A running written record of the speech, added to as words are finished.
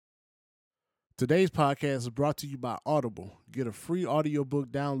Today's podcast is brought to you by Audible. Get a free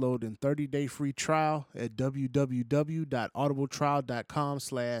audiobook download and 30-day free trial at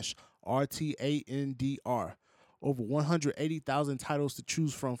www.audibletrial.com/RTANDR. Over 180,000 titles to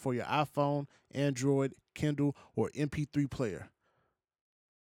choose from for your iPhone, Android, Kindle, or MP3 player.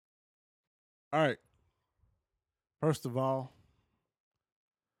 All right. First of all,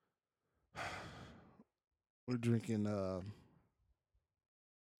 we're drinking,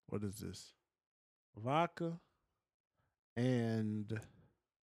 what is this? Vodka and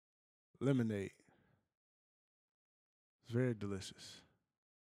lemonade. It's very delicious.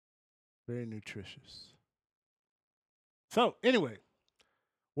 Very nutritious. So, anyway,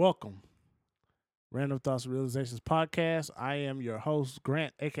 welcome. Random Thoughts and Realizations Podcast. I am your host,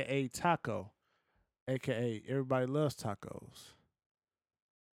 Grant, a.k.a. Taco, a.k.a. Everybody Loves Tacos,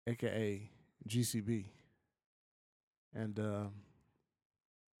 a.k.a. GCB. And,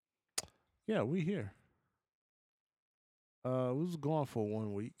 yeah, we here. We was gone for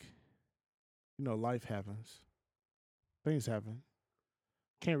 1 week. You know, life happens. Things happen.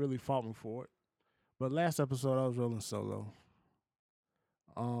 Can't really fault me for it. But last episode, I was rolling solo.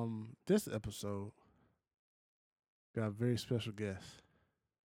 This episode got a very special guest.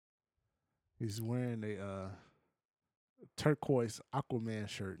 He's wearing a turquoise Aquaman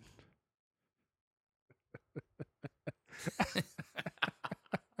shirt.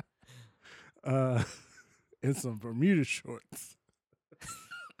 And some Bermuda shorts.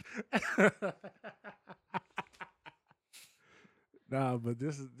 Nah, but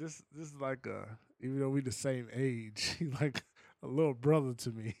this is like even though we the same age, he's like a little brother to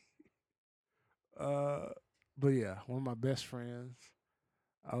me. But yeah, one of my best friends.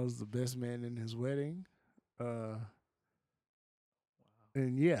 I was the best man in his wedding. And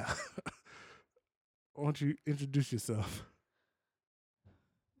yeah. Why don't you introduce yourself?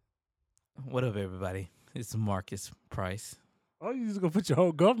 What up, everybody? It's Marques Price. Oh, you just gonna put your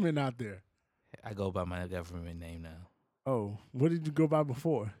whole government out there. I go by my government name now, Oh, what did you go by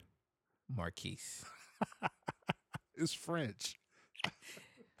before? Marquise. It's French.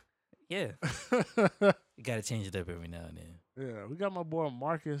 Yeah. You got to change it up every now and then. Yeah, we got my boy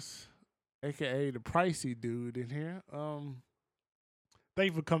Marques, a.k.a. the pricey dude in here.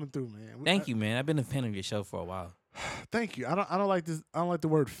 Thank you for coming through, man. Thank you, man. I've been a fan of your show for a while. Thank you. I don't like this. I don't like the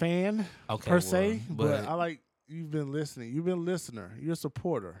word fan per se, but I like you've been listening. You've been a listener. You're a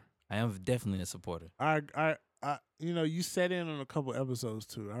supporter. I am definitely a supporter. I you know, you sat in on a couple episodes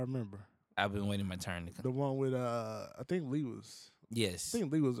too. I remember. I've been waiting my turn to come. The one with I think Lee was. Yes. I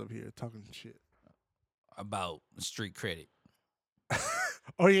think Lee was up here talking shit about street credit.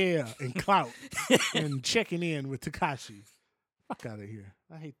 Oh yeah, and clout and checking in with Tekashi. Fuck out of here.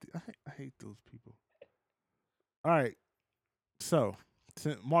 I hate those people. All right. So,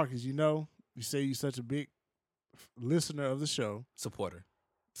 Marcus, you say you're such a big listener of the show. Supporter.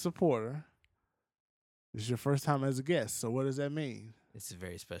 This is your first time as a guest. So what does that mean? It's a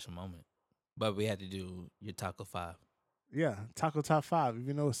very special moment. But we had to do your Taco 5. Yeah, Taco Top 5,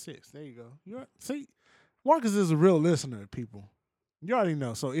 even though it's 6. There you go. See, Marcus is a real listener, people. You already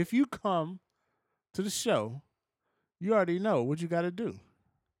know. So if you come to the show, you already know what you got to do.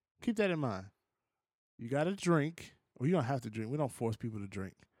 Keep that in mind. You got to drink. Well, you don't have to drink. We don't force people to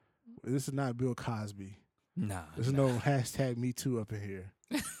drink. This is not Bill Cosby. Nah. There's no hashtag Me Too up in here.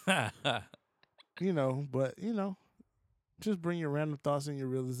 But just bring your random thoughts and your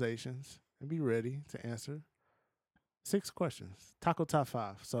realizations and be ready to answer 6 questions. Taco Top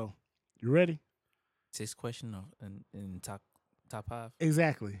 5. So, you ready? 6 questions in top 5?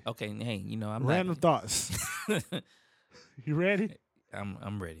 Exactly. Okay, hey, I'm random thoughts. You ready?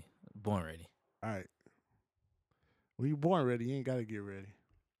 I'm ready. Born ready. All right. When you're born ready, you ain't got to get ready.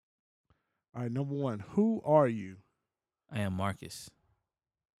 All right, number 1. Who are you? I am Marcus,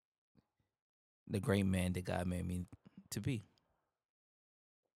 the great man that God made me to be.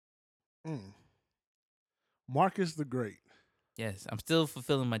 Marcus the Great. Yes, I'm still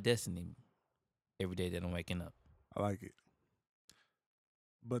fulfilling my destiny every day that I'm waking up. I like it.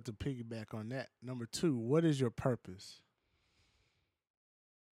 But to piggyback on that, number 2, what is your purpose?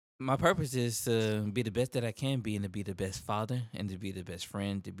 My purpose is to be the best that I can be and to be the best father and to be the best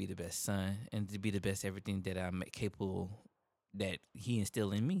friend, to be the best son, and to be the best everything that I'm capable that he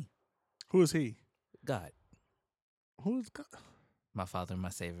instilled in me. Who is he? God. Who is God? My father, my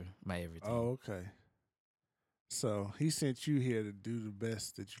savior, my everything. Oh, okay. So he sent you here to do the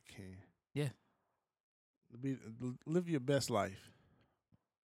best that you can. Yeah. Live your best life.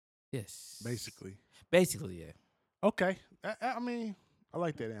 Yes. Basically, yeah. Okay. I mean, I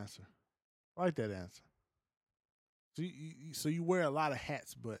like that answer. So you wear a lot of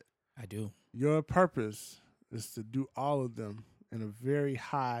hats, but I do. Your purpose is to do all of them in a very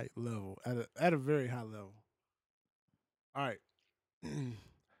high level, at a very high level. All right.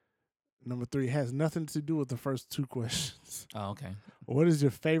 Number 3 has nothing to do with the first 2 questions. Oh, okay. What is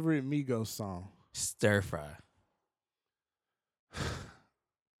your favorite Migos song? Stir fry.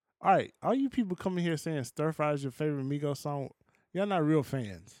 All right, all you people coming here saying Stir Fry is your favorite Migos song, y'all not real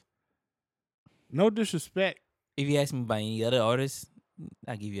fans. No disrespect. If you ask me by any other artist,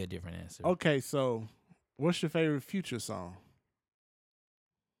 I'll give you a different answer. Okay, so what's your favorite Future song?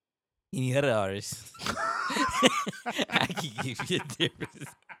 Any other artist, I can give you a different.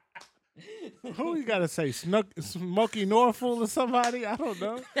 Who you gotta say? Smokey Norfolk or somebody? I don't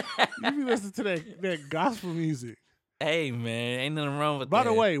know. You be listening to that gospel music. Hey man, ain't nothing wrong with that. By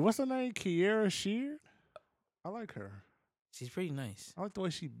the way, what's her name? Kiera Shear? I like her. She's pretty nice. I like the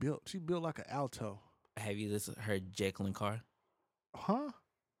way she built. She built like an alto. Have you listened to her Jacqueline Carr? Huh?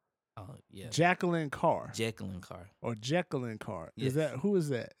 Oh yeah, Jacqueline Carr. Jacqueline Carr. Or Jacqueline Carr. Yes. Who is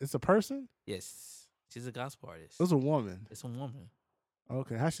that? It's a person? Yes, she's a gospel artist. It's a woman. It's a woman,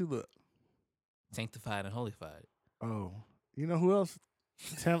 Okay, how she look? sanctified and holified. Oh, you know who else?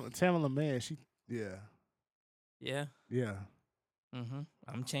 Tamala Man. Yeah. Yeah.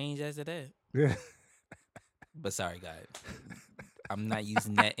 I'm changed as of that. Yeah. But sorry, guys. I'm not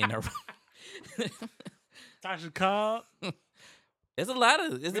using that in a. Tasha Cobb. There's a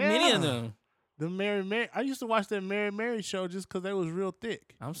many of them. The Mary. I used to watch that Mary show just because they was real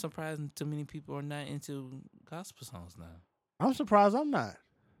thick. I'm surprised too many people are not into gospel songs now. I'm surprised I'm not.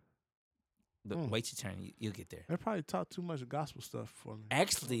 Wait your turn. You'll get there. They probably talk too much gospel stuff for me.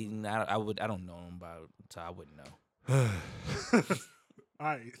 Actually, I don't know them about, so I wouldn't know. All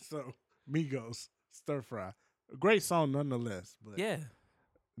right, so Migos, Stir Fry. A great song nonetheless. But Yeah.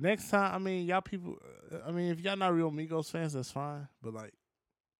 next time, I mean, y'all people, if y'all not real Migos fans, that's fine. But like,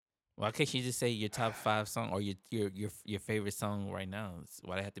 Why can't you just say your top 5 song or your favorite song right now?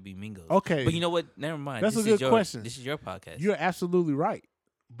 Why they have to be Mingos? Okay. But you know what? Never mind. That's a good question. This is your podcast. You're absolutely right.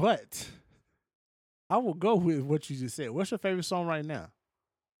 But I will go with what you just said. What's your favorite song right now?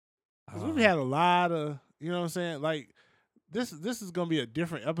 'Cause we've had a lot of, you know what I'm saying? Like, this is gonna be a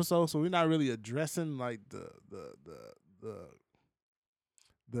different episode, so we're not really addressing like the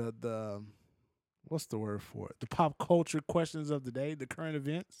what's the word for it? The pop culture questions of the day, the current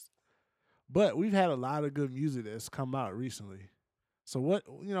events. But we've had a lot of good music that's come out recently. So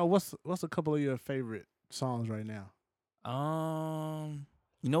what's a couple of your favorite songs right now?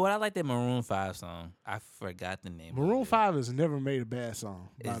 You know what? I like that Maroon 5 song. I forgot the name. Maroon of it. 5 has never made a bad song,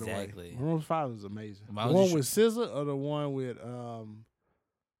 by the Exactly. way. Maroon 5 is amazing. Well, The one with SZA or the one with the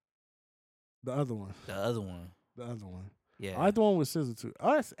other one? The other one. The other one. Yeah. I like the one with SZA too.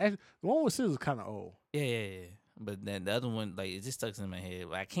 Oh, the one with SZA is kind of old. Yeah. But then the other one, like, it just stuck in my head.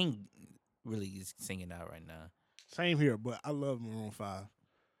 Like, I can't really sing it out right now. Same here, but I love Maroon 5.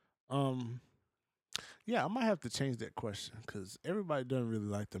 Yeah, I might have to change that question because everybody doesn't really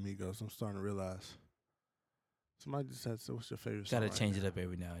like the Migos. I'm starting to realize. Somebody just had to say, what's your favorite song? Gotta change it up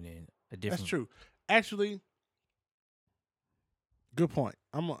every now and then. That's true. Actually, good point.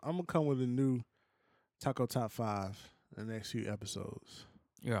 I'm gonna come with a new Taco Top 5 in the next few episodes.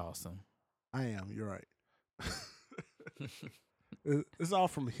 You're awesome. I am. You're right. It's all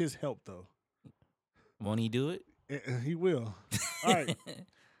from his help, though. Won't he do it? He will. All right.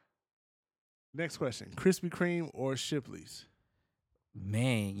 Next question. Krispy Kreme or Shipley's?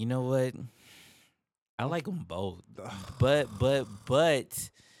 Man, you know what? I like them both. But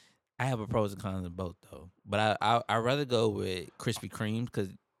I have a pros and cons of both, though. But I'd rather go with Krispy Kreme because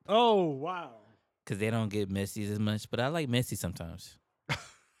oh, wow. they don't get messy as much. But I like messy sometimes.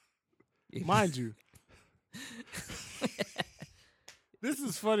 Mind you. This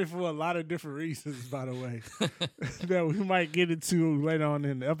is funny for a lot of different reasons, by the way, that we might get into later on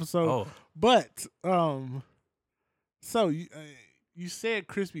in the episode. Oh. But, so you said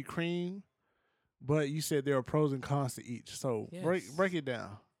Krispy Kreme, but you said there are pros and cons to each. So Yes. break it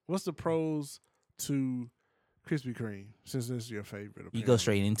down. What's the pros to Krispy Kreme, since this is your favorite? You go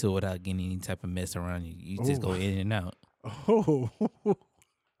straight into it without getting any type of mess around you. You just go in and out. Oh.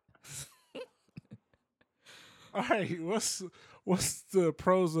 All right. What's the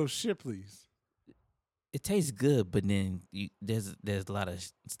pros of Shipley's? It tastes good, but then there's a lot of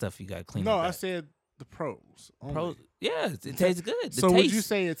stuff you got to clean up. No, I at. said the pros. Only. Pros. Yeah, it tastes good. So would you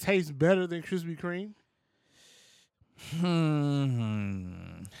say it tastes better than Krispy Kreme?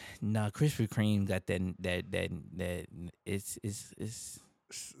 No, Krispy Kreme got that it's It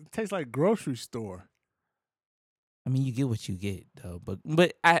tastes like grocery store. I mean, you get what you get though. But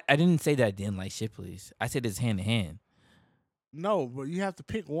I didn't say that I didn't like Shipley's. I said it's hand in hand. No, but you have to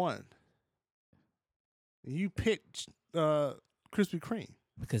pick one. And you picked Krispy Kreme.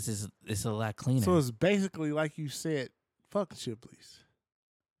 Because it's a lot cleaner. So it's basically like you said, fuck Shipley's.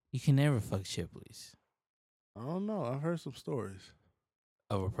 You can never fuck Shipley's. I don't know. I've heard some stories.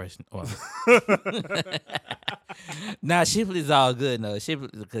 Of oppression. Well. Nah, Shipley's all good though.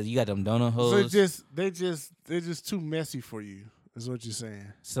 Shipley's because you got them donut holes. So they're just too messy for you. Is what you're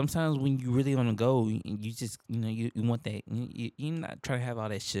saying. Sometimes when you really want to go, you just you want that. You're not trying to have all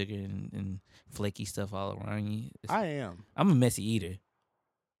that sugar and flaky stuff all around you. I am. I'm a messy eater.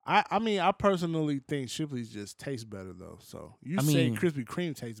 I mean, I personally think Shipley's just tastes better though. So you say Krispy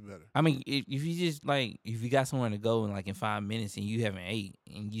Kreme tastes better. I mean, if you just if you got somewhere to go in 5 minutes and you haven't ate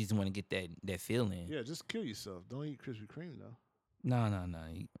and you just want to get that feeling. Yeah, just kill yourself. Don't eat Krispy Kreme though. No.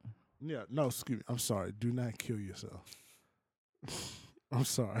 Yeah, no, excuse me. I'm sorry. Do not kill yourself. I'm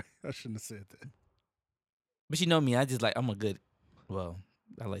sorry. I shouldn't have said that. But you know me, I just I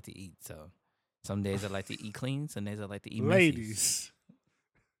like to eat. So some days I like to eat clean. Some days I like to eat Ladies,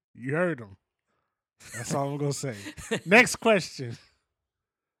 you heard them. That's all I'm going to say. Next question.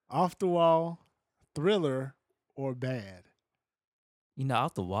 Off the Wall, Thriller, or Bad?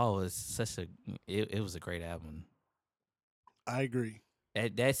 Off the Wall is it was a great album. I agree.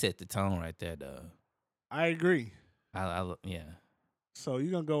 That set the tone right there, though. I agree. Yeah. So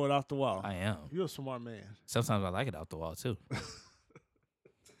you're going to go with Off the Wall? I am. You're a smart man. Sometimes I like it off the wall, too.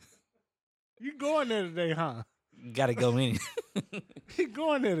 You going there today, huh? Got to go in. You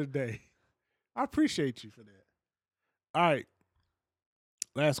going there today. I appreciate you for that. All right.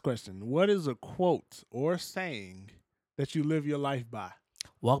 Last question. What is a quote or saying that you live your life by?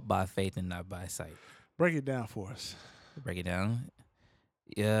 Walk by faith and not by sight. Break it down for us. Break it down.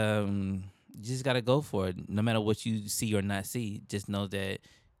 You just got to go for it. No matter what you see or not see, just know that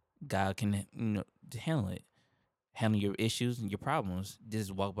God can handle it. Handle your issues and your problems.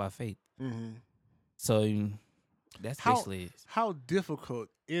 Just walk by faith. Mm-hmm. So that's basically it. How difficult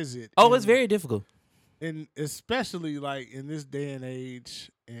is it? Oh, it's very difficult. And especially in this day and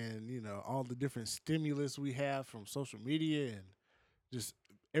age and, all the different stimulus we have from social media and just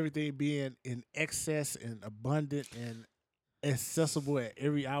everything being in excess and abundant and accessible at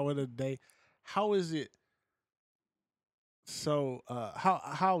every hour of the day. How is it? So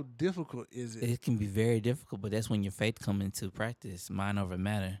how difficult is it? It can be very difficult, but that's when your faith comes into practice, mind over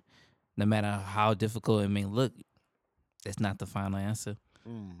matter. No matter how difficult it may look, that's not the final answer.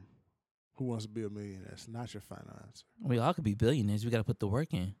 Who wants to be a millionaire? That's not your final answer. We all could be billionaires. We got to put the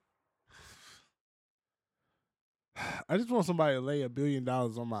work in. I just want somebody to lay $1 billion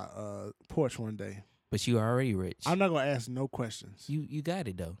on my porch one day. But you are already rich. I'm not going to ask no questions. You got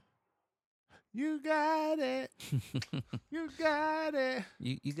it, though. You got it. You got it.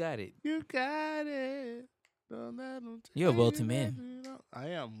 You got it. You got it. Don't let them You're a wealthy man. I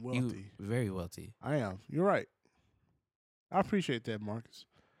am wealthy. You very wealthy. I am. You're right. I appreciate that, Marcus.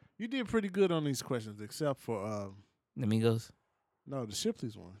 You did pretty good on these questions, except for the Migos. No, the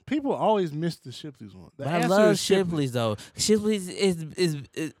Shipley's one. People always miss the Shipley's one. But I love Shipley's though. Shipley's is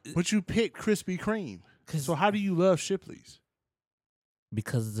But you picked Krispy Kreme. So how do you love Shipley's?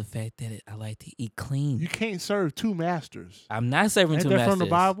 Because of the fact that I like to eat clean. You can't serve two masters. I'm not serving two masters. Ain't that from the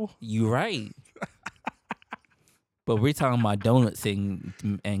Bible? You're right. But we're talking about donuts and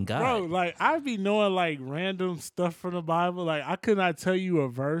God. Bro, I be knowing random stuff from the Bible. I could not tell you a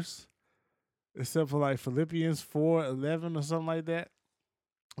verse except for Philippians 4:11 or something like that.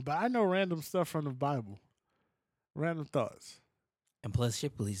 But I know random stuff from the Bible. Random thoughts. And plus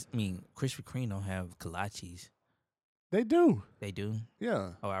Shipley's, Krispy Kreme don't have kolaches. They do. They do?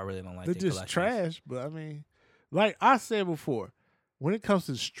 Yeah. Oh, I really don't like They're just trash, but like I said before, when it comes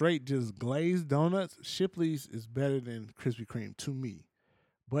to straight just glazed donuts, Shipley's is better than Krispy Kreme to me.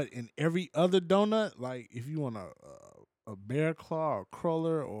 But in every other donut, if you want a bear claw or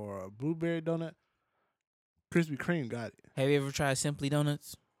cruller or a blueberry donut, Krispy Kreme got it. Have you ever tried Simply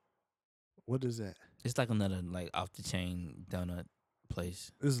Donuts? What is that? It's another off the chain donut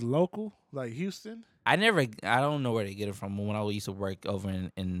place. It's local, like Houston? I don't know where they get it from. When I used to work over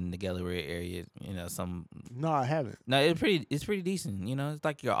in the Gallery area, No, I haven't. No, it's pretty decent. It's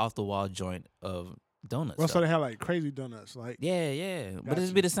like your off the wall joint of donuts. Well, so they have like crazy donuts, yeah. But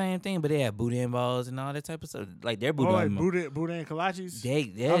it's be the same thing. But they have boudin balls and all that type of stuff. Like their boudin, boudin kolaches.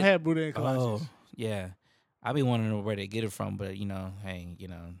 I've had boudin kolaches. Oh, yeah. I be wondering where they get it from, but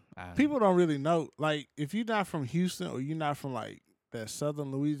people don't really know. If you're not from Houston or you're not from that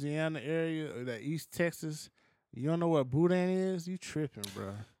southern Louisiana area or that East Texas, you don't know what boudin is. You tripping,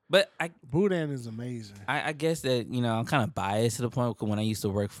 bro. But Boudin is amazing. I guess that, I'm kind of biased to the point when I used to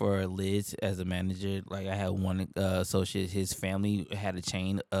work for Lids as a manager. Like I had one associate, his family had a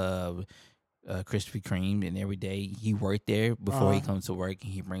chain of Krispy Kreme, and every day he worked there before he comes to work,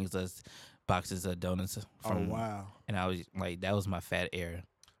 and he brings us boxes of donuts from. Oh wow! And I was like, that was my fat era.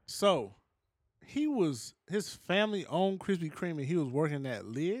 So his family owned Krispy Kreme, and he was working at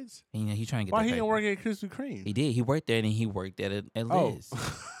Lids. And, he trying to get. Why that he paper. didn't work at Krispy Kreme? He did. He worked there, and he worked at Lids.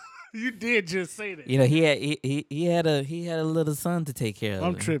 Oh. You did just say that. He had a little son to take care of.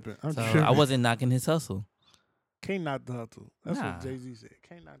 I'm tripping. So tripping. I wasn't knocking his hustle. Can't knock the hustle. That's Nah. what Jay-Z said.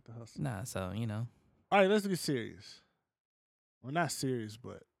 Can't knock the hustle. Nah, so All right, let's get serious. Well, not serious,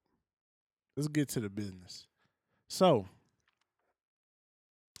 but let's get to the business. So,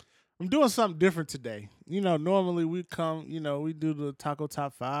 I'm doing something different today. Normally we come, we do the Taco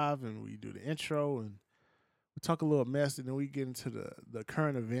Top 5 and we do the intro and we talk a little mess, and then we get into the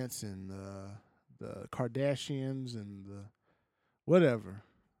current events and the Kardashians and the whatever.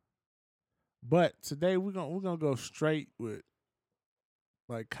 But today we're gonna go straight with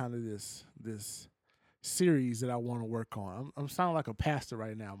like kind of this series that I want to work on. I'm sounding like a pastor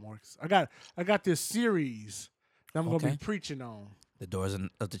right now, Marques. I got this series that I'm gonna be preaching on. The doors of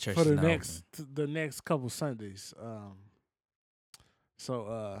the church for is the next couple Sundays.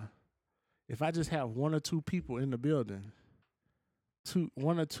 So if I just have one or two people in the building,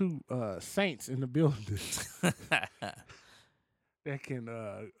 one or two saints in the building that can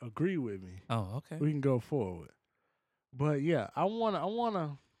agree with me. Oh, okay. We can go forward. But yeah, I've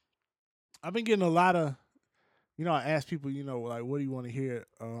been getting a lot of, I ask people, like, what do you want to hear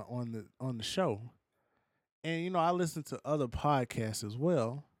on the show? And I listen to other podcasts as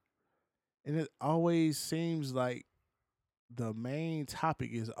well, and it always seems like the main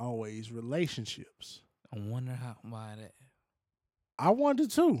topic is always relationships. I wonder why that. I wonder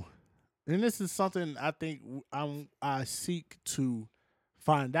too. And this is something I think I seek to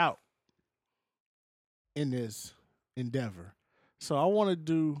find out in this endeavor. So I want to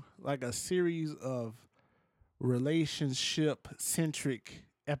do like a series of relationship-centric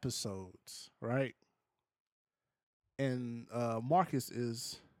episodes, right? And Marques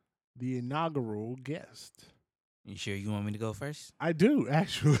is the inaugural guest. You sure you want me to go first? I do,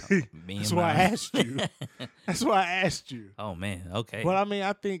 actually. That's why I asked you. That's why I asked you. Oh, man. Okay. But,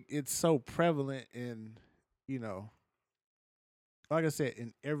 I think it's so prevalent in, like I said,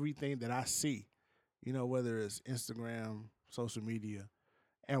 in everything that I see, whether it's Instagram, social media,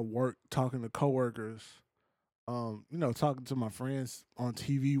 at work, talking to coworkers, talking to my friends on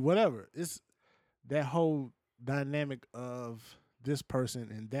TV, whatever. It's that whole dynamic of this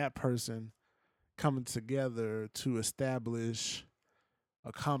person and that person coming together to establish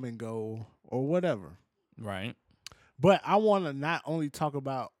a common goal or whatever. Right. But I want to not only talk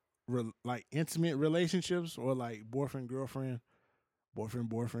about like intimate relationships or like boyfriend, girlfriend, girlfriend.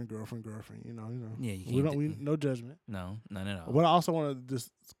 Yeah, we no judgment. No, none at all. But I also want to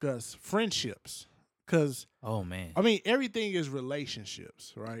discuss friendships because everything is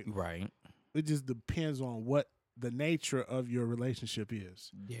relationships, right? Right. It just depends on what the nature of your relationship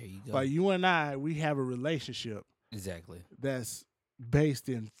is. There you go. Like you and I, we have a relationship exactly that's based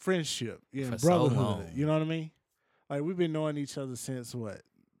in friendship, in For brotherhood. so long. You know what I mean? Like we've been knowing each other since what,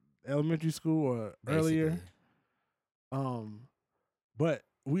 elementary school or Basically. earlier. But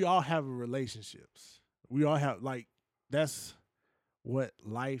we all have relationships. We all have that's what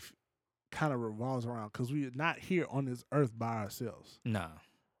life kind of revolves around because we're not here on this earth by ourselves. Nah.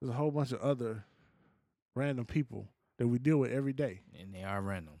 There's a whole bunch of other random people that we deal with every day. And they are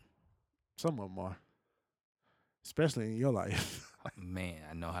random. Some of them are, especially in your life. Man,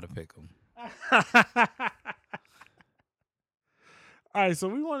 I know how to pick them. All right, so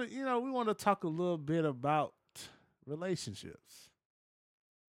we want to talk a little bit about relationships.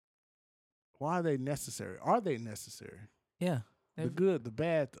 Why are they necessary? Are they necessary? Yeah. The good, the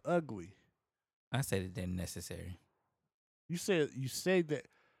bad, the ugly. I say that they're necessary. You say that.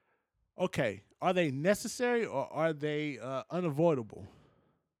 Okay, are they necessary or are they unavoidable?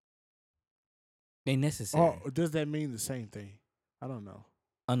 They necessary. Or does that mean the same thing? I don't know.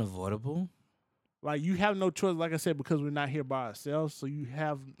 Unavoidable? Like you have no choice, like I said, because we're not here by ourselves, so you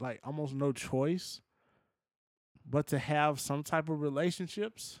have like almost no choice but to have some type of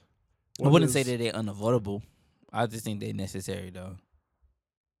relationships. I wouldn't say that they're unavoidable. I just think they're necessary though.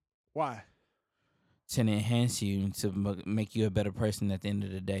 Why? To enhance you, to make you a better person at the end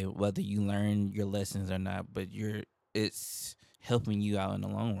of the day, whether you learn your lessons or not, but it's helping you out in the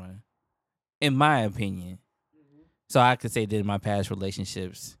long run, in my opinion. Mm-hmm. So I could say that in my past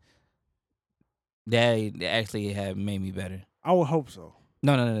relationships, they actually have made me better. I would hope so.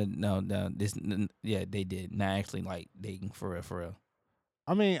 No. Yeah, they did. Not actually like dating for real, for real.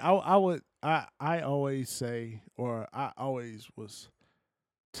 I mean, I always say, or I always was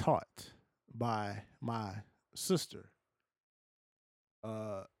taught by my sister.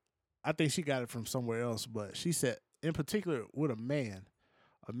 Uh, I think she got it from somewhere else, but she said, in particular, with a man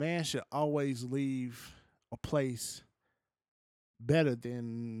should always leave a place better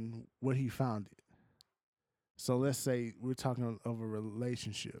than what he found it. So let's say we're talking of a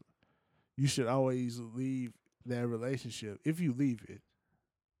relationship. You should always leave that relationship. If you leave it,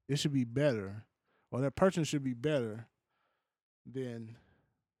 it should be better, or that person should be better than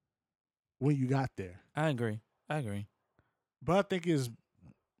when you got there. I agree. I agree. But I think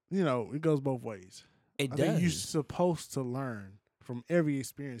it goes both ways. It I think you're does. supposed to learn from every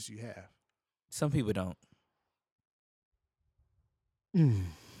experience you have. Some people don't. Mm.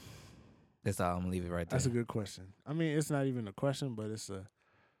 That's all. I'm gonna leave it right there. That's a good question. I mean, it's not even a question, but it's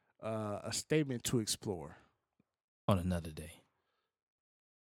a statement to explore. On another day.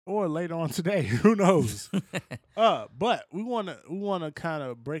 Or later on today, who knows? But we wanna kind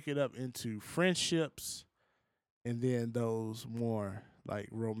of break it up into friendships and then those more like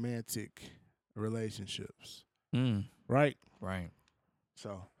romantic relationships. Right? Right.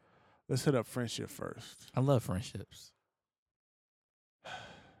 So let's hit up friendship first. I love friendships.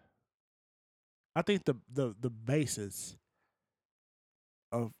 I think the basis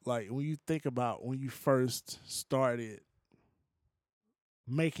of like when you think about when you first started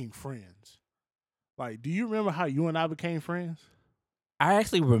making friends. Like, do you remember how you and I became friends? I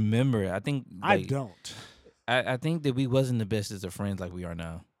actually remember. I think I like, don't. I think that we wasn't the best as of friends like we are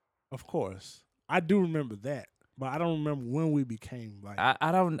now. Of course. I do remember that. But I don't remember when we became like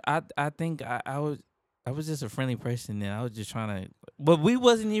I don't I think I was just a friendly person and I was just trying to but we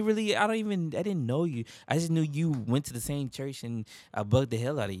wasn't really I didn't know you. I just knew you went to the same church and I bugged the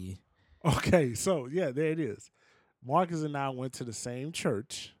hell out of you. Okay, so yeah, there it is. Marcus and I went to the same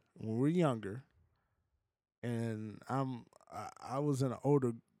church when we were younger. And I was in an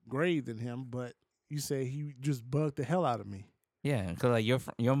older grade than him, but you say he just bugged the hell out of me. Yeah, cause like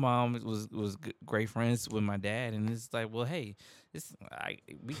your mom was great friends with my dad, and it's like, well, hey,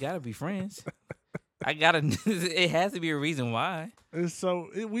 we gotta be friends. I gotta. It has to be a reason why. And so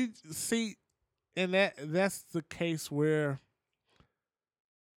we see, and that's the case where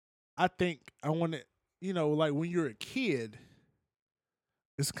I think I want to, like when you're a kid,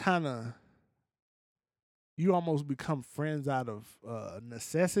 it's kind of you almost become friends out of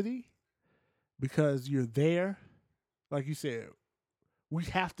necessity because you're there. Like you said, we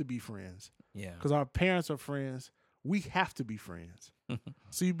have to be friends Yeah. because our parents are friends. We have to be friends.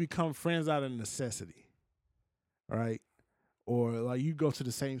 So you become friends out of necessity, right? Or like you go to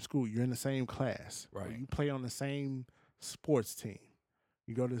the same school, you're in the same class, Right. Or you play on the same sports team,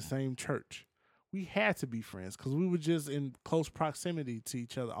 you go to the same church. We had to be friends because we were just in close proximity to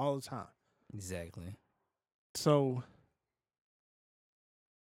each other all the time. Exactly. So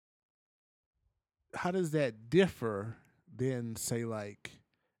how does that differ than say like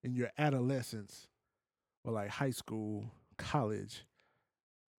in your adolescence or like high school, college,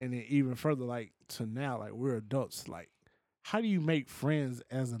 and then even further like to now, like we're adults, like how do you make friends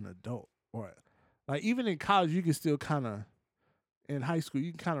as an adult? Or like even in college you can still kinda in high school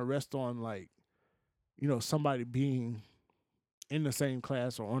you can kinda rest on like, somebody being in the same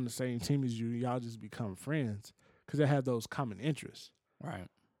class or on the same team as you, y'all just become friends because they have those common interests. Right.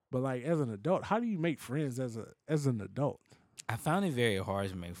 But like as an adult, how do you make friends as an adult? I found it very hard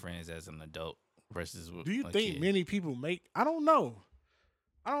to make friends as an adult versus Do you a think kid. many people make? I don't know.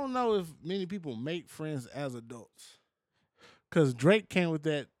 I don't know if many people make friends as adults. Cause Drake came with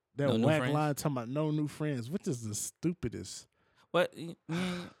that No new whack friends? line talking about no new friends, which is the stupidest. But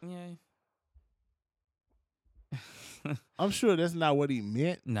yeah. I'm sure that's not what he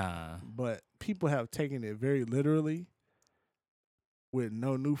meant, Nah. but people have taken it very literally with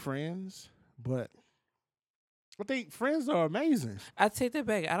no new friends. But I think friends are amazing. I take that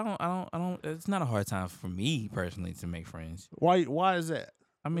back. I don't. It's not a hard time for me personally to make friends. Why is that?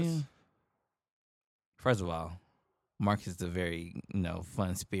 I mean, first of all, Marques is a very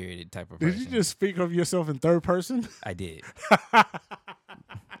fun spirited type of person. Did you just speak of yourself in third person? I did.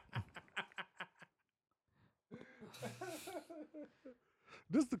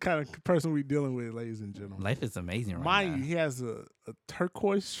 This is the kind of person we dealing with, ladies and gentlemen. Life is amazing right Mind now. you, he has a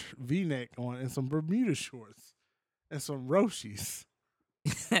turquoise V-neck on and some Bermuda shorts and some Roshis.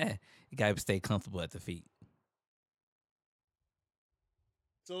 You gotta stay comfortable at the feet.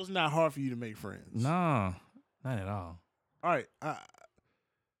 So it's not hard for you to make friends. No, not at all. All right.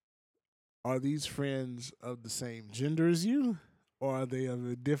 Are these friends of the same gender as you? or are they of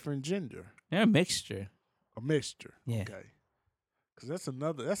a different gender? They're a mixture. A mixture. Yeah. Okay. Because that's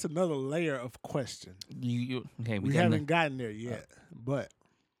another layer of question. Okay? We haven't gotten there yet, but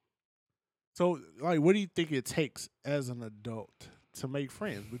so like, what do you think it takes as an adult to make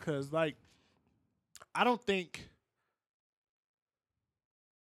friends? Because like, I don't think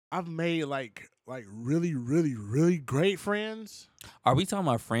I've made like really really really great friends. Are we talking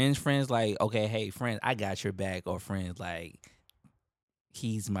about friends? Friends like, okay, hey, friends, I got your back, or friends like,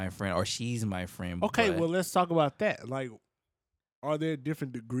 he's my friend or she's my friend? Okay, but well let's talk about that. Like, are there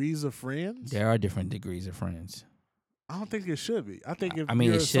different degrees of friends? there are different degrees of friends. I don't think it should be. I think if I mean,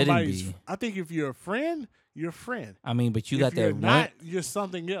 you're it shouldn't somebody's, be. I think if you're a friend, you're a friend. I mean, but you If got you're that not, one. you're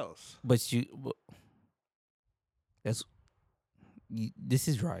something else. But that's this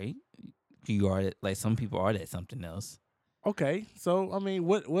is right. You are like, some people are that something else. Okay, so I mean,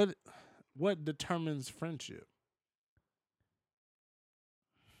 what determines friendship?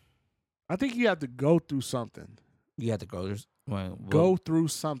 I think you have to go through something. You have to go. Go through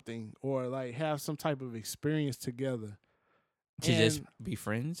something, or like have some type of experience together to just and be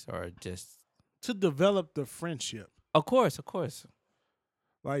friends, or just, to develop the friendship. of course.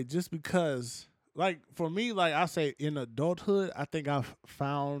 Like, just because, like, for me, like I say, in adulthood, I think I've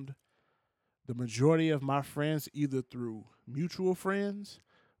found the majority of my friends either through mutual friends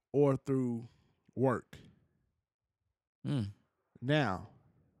or through work. Now,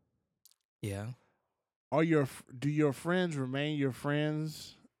 Yeah. do your friends remain your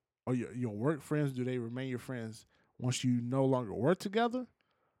friends, or your work friends? Do they remain your friends once you no longer work together?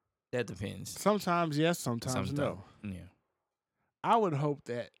 That depends. Sometimes yes, sometimes no. Yeah. I would hope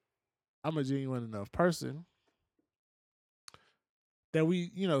that I'm a genuine enough person that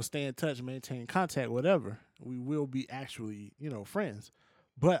we, stay in touch, maintain contact, whatever. We will be actually, friends.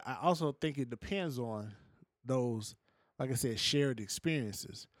 But I also think it depends on those, like I said, shared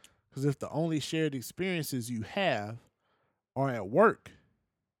experiences. Because if the only shared experiences you have are at work,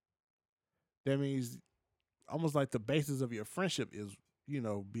 that means almost like the basis of your friendship is,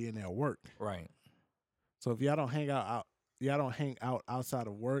 being at work. Right. So if y'all don't hang out outside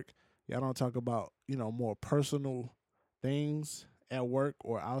of work, y'all don't talk about, more personal things at work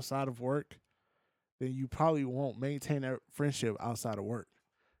or outside of work, then you probably won't maintain that friendship outside of work.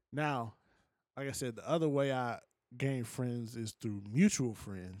 Now, like I said, the other way I gain friends is through mutual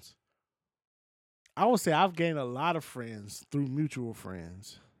friends. I would say I've gained a lot of friends through mutual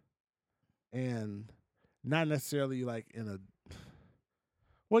friends, and not necessarily like in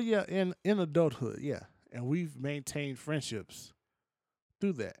adulthood, yeah. And we've maintained friendships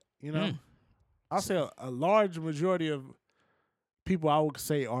through that, I'll say a large majority of people I would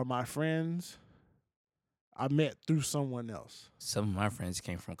say are my friends I met through someone else. Some of my friends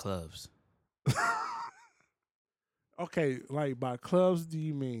came from clubs. Okay, like by clubs, do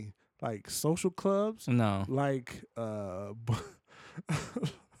you mean like social clubs? No. Like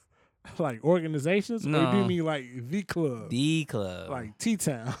like organizations? No. Or do you mean like the club? The club. Like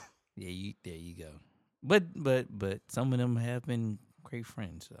T-Town. Yeah, there you go. But some of them have been great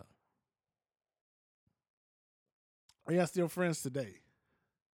friends though. Are y'all still friends today?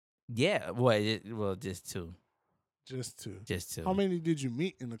 Yeah, well, just two. Just two. Just two. How many did you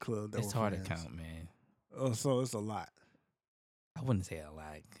meet in the club? It's hard to count, man. Oh, so it's a lot. I wouldn't say a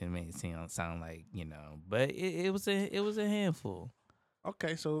lot. It made it sound like, but it was a handful.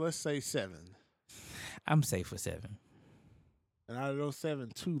 Okay, so let's say 7. I'm safe for 7. And out of those 7,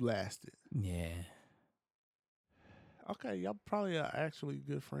 2 lasted. Yeah. Okay, y'all probably are actually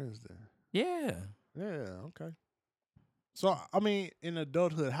good friends then. Yeah. Yeah, okay. So, I mean, in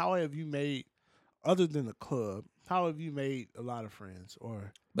adulthood, how have you made, other than the club, how have you made a lot of friends?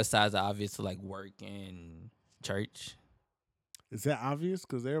 Or besides the obvious, like work and church? Is that obvious?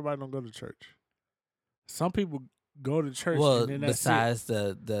 Because everybody don't go to church. Some people go to church. Well, and then that's besides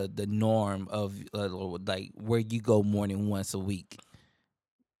the norm of like where you go more than once a week,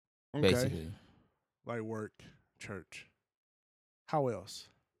 basically. Like work, church. How else?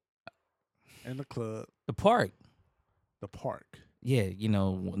 And the club. The park. The park. Yeah,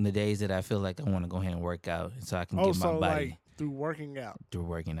 on the days that I feel like I want to go ahead and work out so I can get my body. Like through working out. Through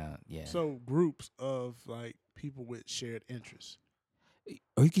working out, yeah. So groups of like people with shared interests.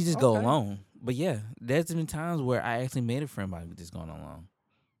 Or you can just go alone. But yeah, there's been times where I actually made a friend by just going alone.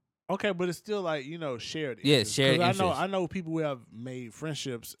 Okay, but it's still like, shared interests. Yeah, shared interests. I know people who have made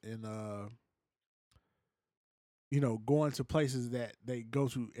friendships in going to places that they go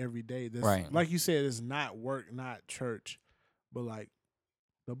to every day. That's, right. Like you said, it's not work, not church, but like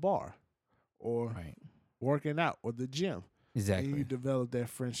the bar or working out or the gym. Exactly. And you develop that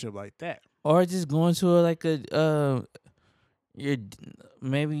friendship like that. Or just going to you're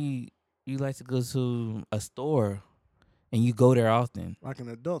maybe you like to go to a store and you go there often. Like an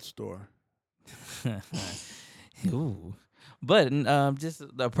adult store. Ooh. But just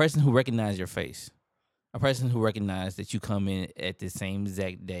a person who recognizes your face. A person who recognizes that you come in at the same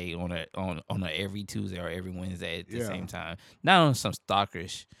exact day on a every Tuesday or every Wednesday at the Yeah. same time. Not on some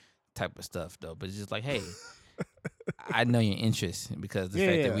stalkerish type of stuff though, but it's just like, hey, I know your interests because the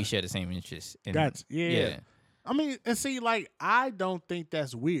fact that we Yeah. share the same interests. And Gotcha. Yeah. yeah, I mean, and see, like, I don't think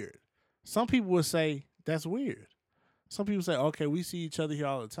that's weird. Some people would say that's weird. Some people say, okay, we see each other here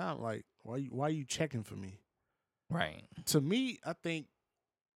all the time. Like, why you checking for me? right. To me, I think,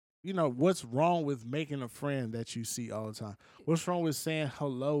 what's wrong with making a friend that you see all the time? What's wrong with saying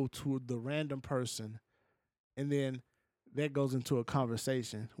hello to the random person and then that goes into a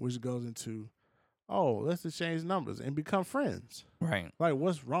conversation, which goes into, oh, let's exchange numbers and become friends. Right. Like,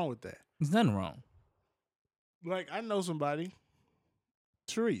 what's wrong with that? There's nothing wrong. Like, I know somebody,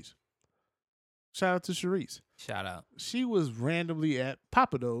 Sharice. Shout out to Sharice. Shout out. She was randomly at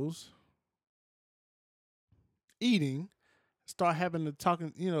Papados eating, start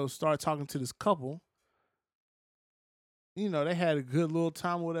talking to this couple. They had a good little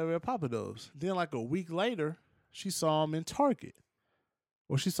time or whatever at Papados. Then like a week later, she saw him in Target.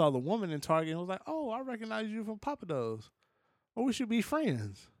 Well, she saw the woman in Target and was like, "Oh, I recognize you from Papados. Oh, we should be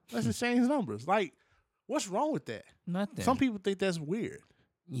friends. Let's exchange numbers." Like, what's wrong with that? Nothing. Some people think that's weird.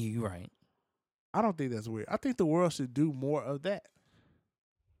 You're right. I don't think that's weird. I think the world should do more of that.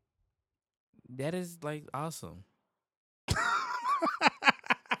 That is like awesome.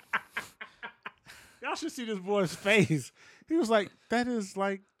 Y'all should see this boy's face. He was like, "That is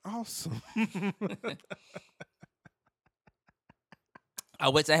like awesome." I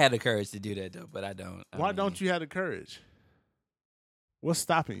wish I had the courage to do that though, but I don't. Why don't you have the courage? What's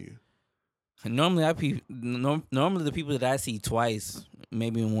stopping you? Normally, normally the people that I see twice,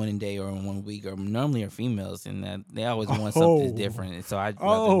 maybe in one day or in 1 week, are normally females, and that they always want something different. And so I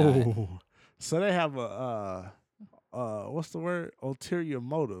rather not. So they have a what's the word? Ulterior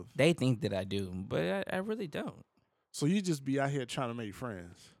motive. They think that I do, but I really don't. So you just be out here trying to make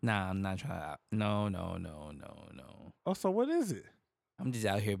friends. Nah, I'm not trying to. No. Oh, so what is it? I'm just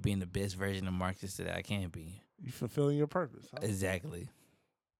out here being the best version of Marcus that I can be. You fulfilling your purpose. Huh? Exactly.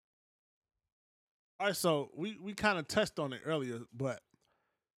 All right, so we kind of touched on it earlier, but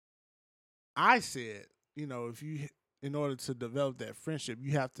I said, if you in order to develop that friendship,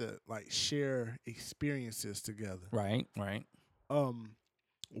 you have to like share experiences together. Right.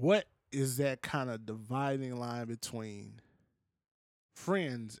 What is that kind of dividing line between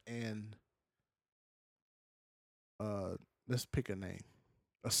friends and let's pick a name.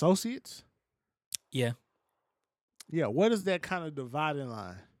 Associates? Yeah. Yeah, what is that kind of dividing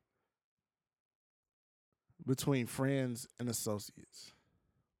line between friends and associates?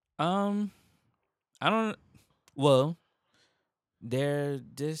 I don't. Well, they're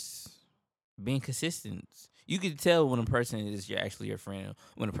just being consistent. You can tell when a person is actually your friend,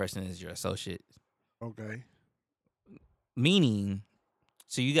 when a person is your associate. Okay. Meaning,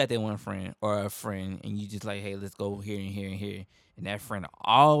 so you got that one friend or a friend, and you just like, hey, let's go here and here and here, and that friend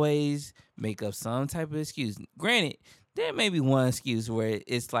always make up some type of excuse. Granted, there may be one excuse where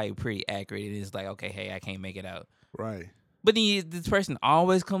it's like pretty accurate. And it's like, okay, hey, I can't make it out. Right. But then this person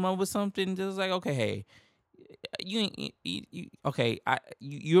always come up with something just like, okay, hey, you're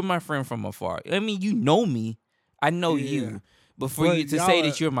my friend from afar. I mean, you know me, I know you, but for you to say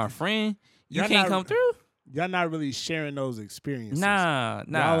that you're my friend, you can't come through. Y'all not really sharing those experiences. Nah.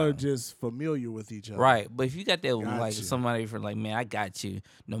 Y'all are just familiar with each other. Right, but if you got that like somebody for like, man, I got you,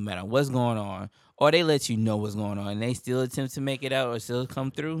 no matter what's going on, or they let you know what's going on, and they still attempt to make it out or still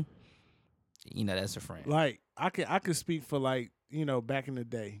come through, that's a friend. Like I could speak for like back in the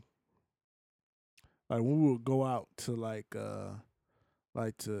day. Like when we would go out to like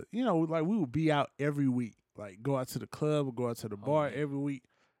we would be out every week. Like go out to the club or go out to the bar every week,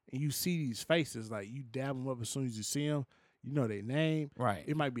 and you see these faces. Like you dab them up as soon as you see them. You know their name. Right.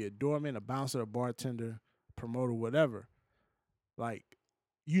 It might be a doorman, a bouncer, a bartender, promoter, whatever. Like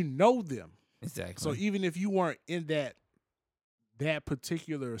you know them. Exactly. So even if you weren't in that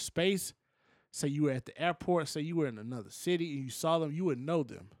particular space, say you were at the airport, say you were in another city and you saw them, you would know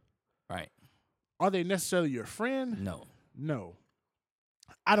them. Right. Are they necessarily your friend? No.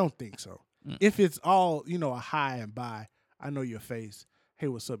 I don't think so. If it's all, a hi and bye, I know your face. Hey,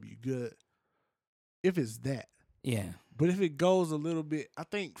 what's up? You good? If it's that. Yeah. But if it goes a little bit, I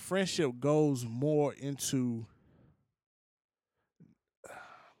think friendship goes more into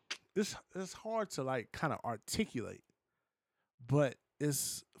it's hard to like kind of articulate. But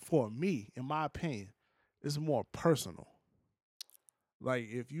it's for me, in my opinion, it's more personal. Like,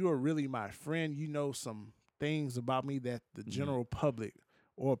 if you are really my friend, you know some things about me that the general public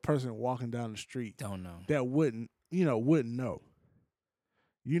or a person walking down the street Don't know. that wouldn't know.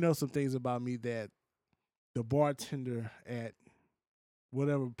 You know some things about me that the bartender at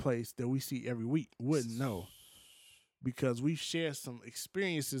whatever place that we see every week wouldn't know, because we've shared some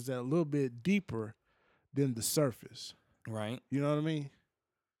experiences that are a little bit deeper than the surface. Right. You know what I mean?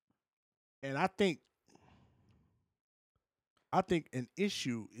 And I think an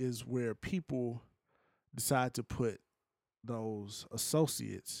issue is where people decide to put those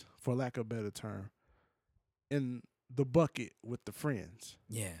associates, for lack of a better term, in the bucket with the friends.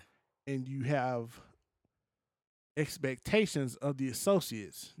 Yeah. And you have expectations of the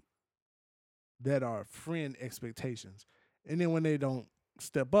associates that are friend expectations. And then when they don't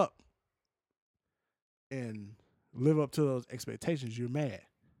step up and live up to those expectations, you're mad.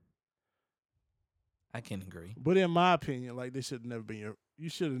 I can agree. But in my opinion, like, they should have never been you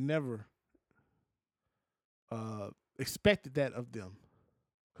should have never expected that of them,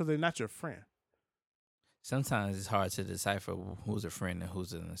 because they're not your friend. Sometimes it's hard to decipher who's a friend and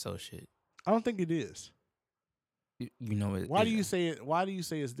who's an associate. I don't think it is. You know it. Why do you say it? Why do you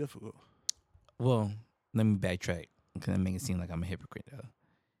say it's difficult? Well, let me backtrack because I make it seem like I'm a hypocrite though.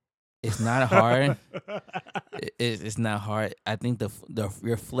 It's not hard. It's not hard. I think the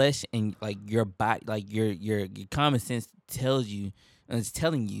your flesh and like your body, like your common sense tells you, and it's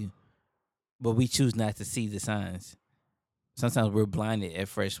telling you, but we choose not to see the signs. Sometimes we're blinded at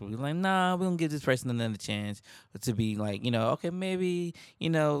first. We're like, nah, we're going to give this person another chance to be like, okay, maybe,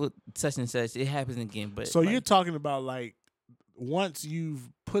 such and such. It happens again. But so you're talking about, like, once you've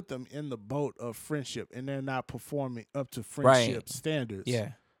put them in the boat of friendship and they're not performing up to friendship standards.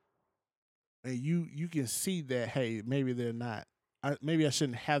 Yeah. And you can see that, hey, maybe they're not. Maybe I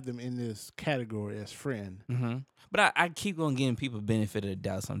shouldn't have them in this category as friend. Mm-hmm. But I keep on giving people benefit of the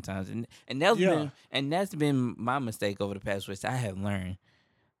doubt sometimes, and that's been my mistake over the past, which I have learned.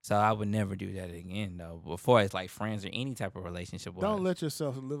 So I would never do that again, though. Before it's like friends or any type of relationship. Don't let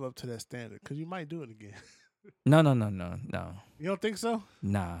yourself live up to that standard, because you might do it again. No. You don't think so?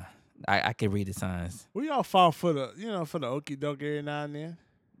 Nah, I can read the signs. We all fall for the okie doke every now and then.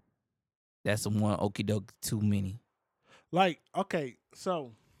 That's the one okie doke too many. Like, okay,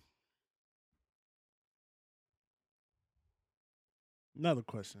 so another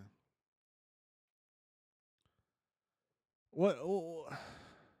question. What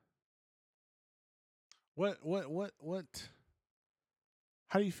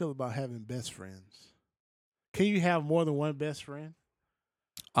how do you feel about having best friends? Can you have more than one best friend?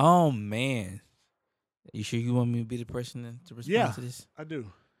 Oh man. You sure you want me to be the person to respond to this? I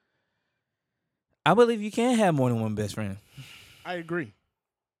do. I believe you can have more than one best friend. I agree.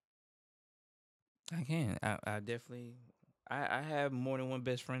 I can. I definitely. I have more than one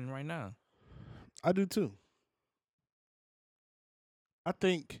best friend right now. I do too. I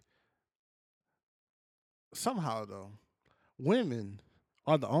think somehow, though, women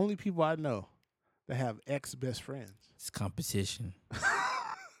are the only people I know that have ex best friends. It's competition.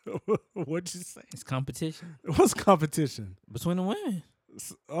 What'd you say? It's competition. What's competition? Between the women.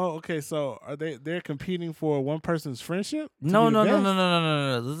 Oh, okay. So are they're competing for one person's friendship?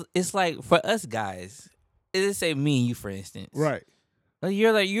 No. It's like for us guys, let's say me and you, for instance. Right. Like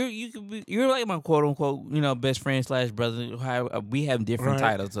you're like my quote unquote, best friend / brother. We have different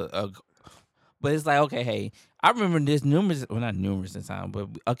titles. But it's like, okay, hey, I remember this not numerous times, but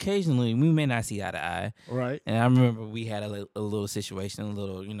occasionally we may not see eye to eye. Right. And I remember we had a little situation, a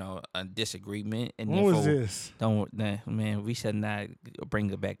little, a disagreement. And what was this? Man, we should not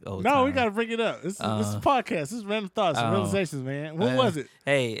bring it back over No, time. we got to bring it up. This is a podcast. This is random thoughts and realizations, man. What was it?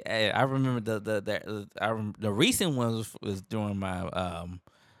 Hey, I remember the recent one was during my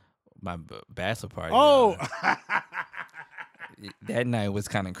my bachelor party. Oh. That night was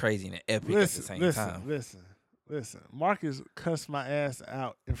kind of crazy and epic at the same time. Listen. Marques cussed my ass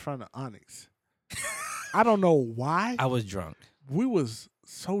out in front of Onyx. I don't know why. I was drunk. We was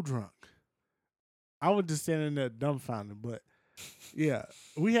so drunk. I was just standing there dumbfounded. But yeah,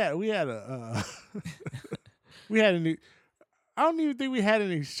 we had a we had an. I don't even think we had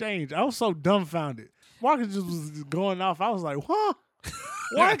an exchange. I was so dumbfounded. Marques just was going off. I was like, "Huh?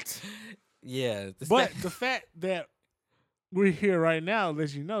 What?" Yeah, but the fact that we're here right now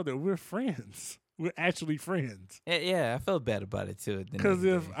lets you know that we're friends. We're actually friends. Yeah, I felt bad about it too. Because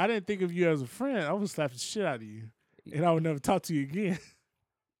if I didn't think of you as a friend, I would slap the shit out of you, and I would never talk to you again.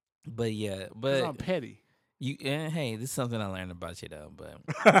 But I'm petty. Hey, this is something I learned about you though. But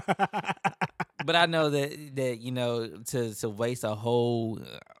but I know that to waste a whole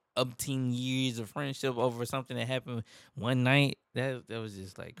umpteen years of friendship over something that happened one night. That was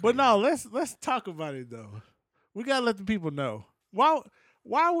just like crazy. But no, let's talk about it though. We gotta let the people know why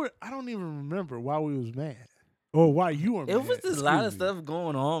were I don't even remember why we was mad or why you were mad. It was just a lot of Excuse me. stuff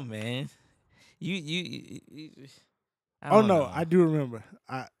going on, man. You I Oh don't no, know. I do remember.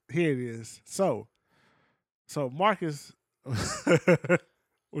 Here it is. So Marcus,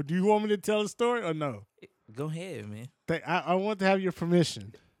 well, do you want me to tell the story or no? Go ahead, man. I want to have your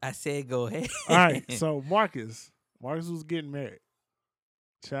permission. I said go ahead. All right. So Marcus was getting married.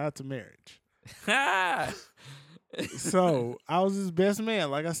 Shout out to marriage. So I was his best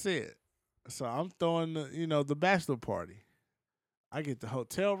man, like I said. So I'm throwing the bachelor party. I get the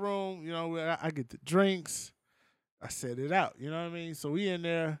hotel room, I get the drinks. I set it out, you know what I mean? So we in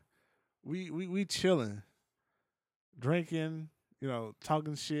there, we chilling, drinking,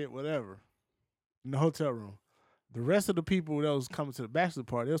 talking shit, whatever, in the hotel room. The rest of the people that was coming to the bachelor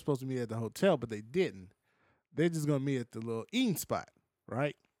party, they were supposed to meet at the hotel, but they didn't. They're just gonna meet at the little eating spot,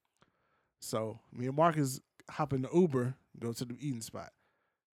 right? So me and Marcus hop in the Uber, go to the eating spot.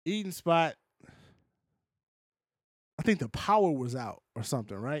 Eating spot, I think the power was out or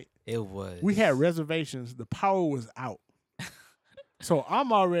something, right? It was. We had reservations. The power was out. So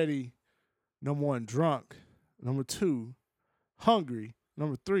I'm already, number one, drunk. Number two, hungry.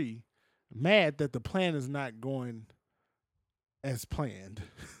 Number three, mad that the plan is not going as planned.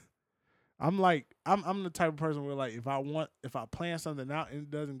 I'm the type of person where like if I plan something out and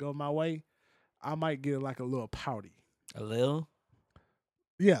it doesn't go my way, I might get like a little pouty. A little?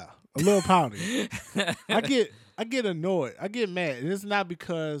 Yeah, a little pouty. I get annoyed. I get mad. And it's not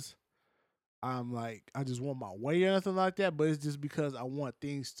because I'm like I just want my way or nothing like that, but it's just because I want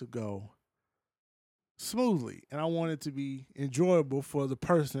things to go smoothly and I want it to be enjoyable for the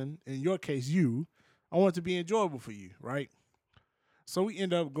person, in your case you. I want it to be enjoyable for you, right? So we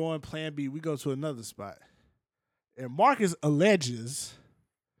end up going plan B. We go to another spot. And Marcus alleges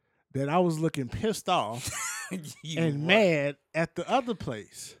that I was looking pissed off and mad at the other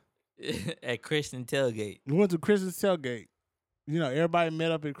place. At Christian Tailgate. We went to Christian Tailgate. Everybody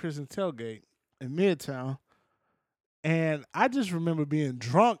met up at Christian Tailgate in Midtown. And I just remember being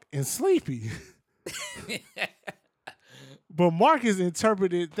drunk and sleepy. But Marcus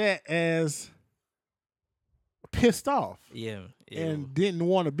interpreted that as pissed off. Yeah. And didn't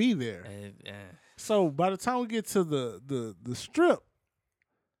want to be there. So by the time we get to the strip,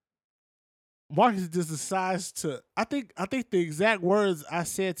 Marcus just decides to. I think the exact words I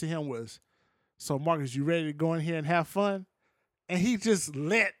said to him was, "So Marcus, you ready to go in here and have fun?" And he just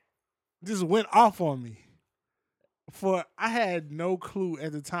went off on me. For I had no clue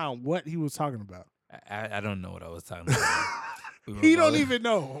at the time what he was talking about. I don't know what I was talking about. He don't even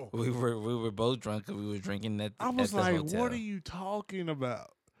know. We were both drunk and we were drinking at I was at like, the hotel. "What are you talking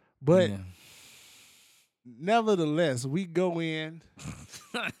about?" But nevertheless, we go in.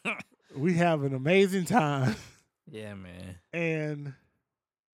 We have an amazing time. Yeah, man. And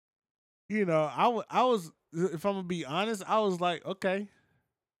I was, if I'm gonna be honest, I was like, okay,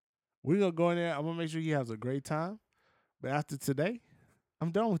 we're gonna go in there. I'm gonna make sure he has a great time. But after today,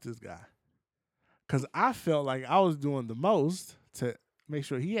 I'm done with this guy. Cause I felt like I was doing the most to make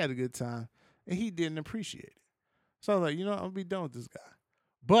sure he had a good time, and he didn't appreciate it. So I was like, I'm gonna be done with this guy.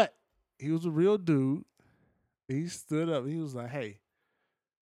 But he was a real dude. He stood up and he was like, hey,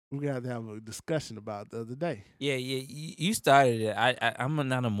 we got to have a discussion about it the other day. Yeah. You started it. I'm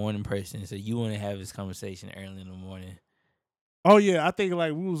not a morning person, so you want to have this conversation early in the morning. Oh yeah, I think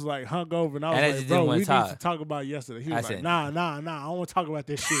like we was like hungover, and I was like, bro, we need to talk about yesterday. He was like, nah, I don't want to talk about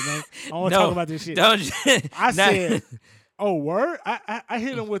this shit, man. I want to talk about this shit. I said, oh word, I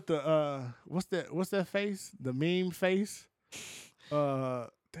hit him with the what's that face? The meme face. Damn,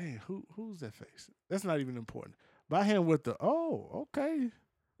 who's that face? That's not even important. But I hit him with the okay.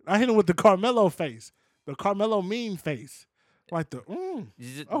 I hit him with the Carmelo face, the Carmelo meme face, like the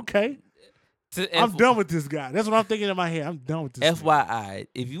okay. I'm done with this guy. That's what I'm thinking in my head. I'm done with this. FYI,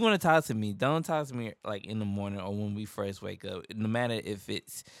 if you want to talk to me, don't talk to me like in the morning or when we first wake up. No matter if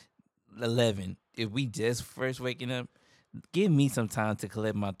it's 11, if we just first waking up, give me some time to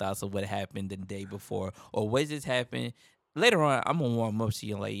collect my thoughts of what happened the day before or what just happened. Later on, I'm gonna warm up to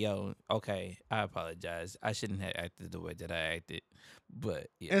you like, yo, okay, I apologize. I shouldn't have acted the way that I acted. But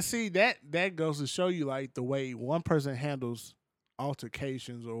yeah. And see that goes to show you like the way one person handles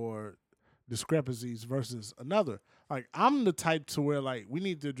altercations or discrepancies versus another. Like I'm the type to where like we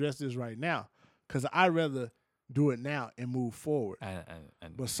need to address this right now because I'd rather do it now and move forward.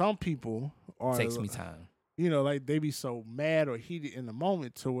 But some people takes me time. Like they be so mad or heated in the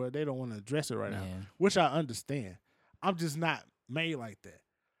moment to where they don't want to address it right now, which I understand. I'm just not made like that.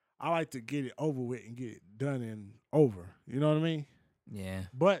 I like to get it over with and get it done and over. You know what I mean? Yeah.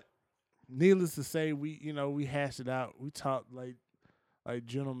 But needless to say, we hashed it out. We talked like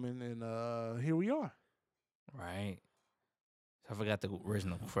gentlemen, and here we are. Right. I forgot the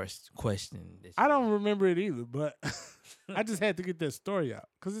original first question. I don't remember it either, but I just had to get that story out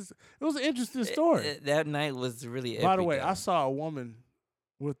because it was an interesting story. That night was really epic. By the way, though. I saw a woman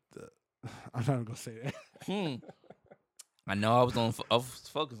with the. I'm not gonna say that. I know I was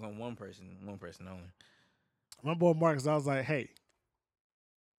focused on one person only. My boy Marques, I was like, hey,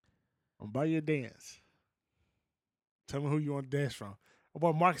 I'm buy you a dance. Tell me who you want to dance from. My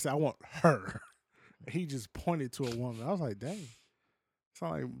boy Marques said, I want her. He just pointed to a woman. I was like, dang.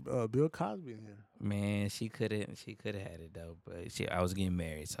 Sound like Bill Cosby in here. Man, she could have had it though, but I was getting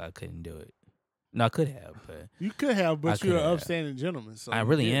married, so I couldn't do it. No, I could have, but you could have, but you're an have. upstanding gentleman. So I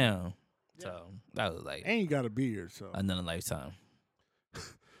really am. Yeah. So that was like, and you got a beard, so another lifetime.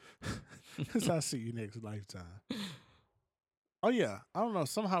 Because I see you next lifetime. Oh yeah, I don't know.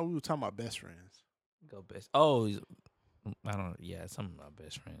 Somehow we were talking about best friends. Go best. Oh, I don't. Yeah, some of my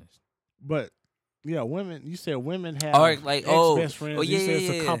best friends. But yeah, women. You said women have like best friends. Oh yeah, you said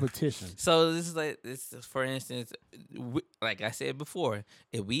yeah, it's a competition. So this is for instance, like I said before,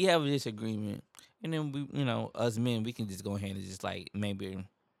 if we have a disagreement, and then we, us men, we can just go ahead and just like maybe.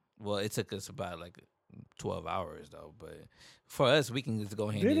 Well, it took us about like 12 hours though, but for us, we can just go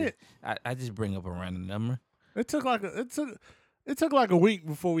ahead. Did it? I just bring up a random number. It took like a week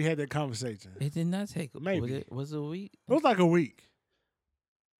before we had that conversation. It did not take. Maybe was it a week? It was like a week.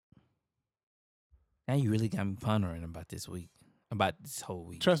 Now you really got me pondering about this whole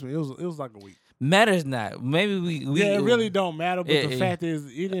week. Trust me, it was like a week. Matters not. Maybe we yeah, it really don't matter. But the fact is,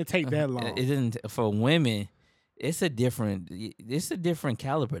 it didn't take that long. It didn't for women. It's a different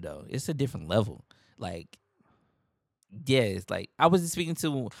caliber though. It's a different level. Like, yeah, it's like I was speaking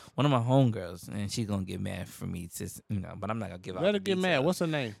to one of my homegirls, and she's gonna get mad for me to, but I'm not gonna give out. Let her get mad. What's her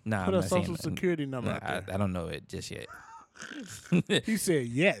name? Nah, put her social security number. Nah, I don't know it just yet. He said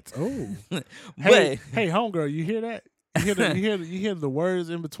yet. Oh, but hey, homegirl, you hear that? You hear the words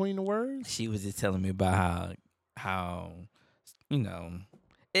in between the words. She was just telling me about how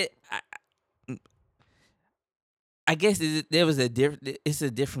it. I guess there was it's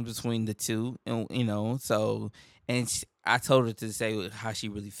a difference between the two, and so, and I told her to say how she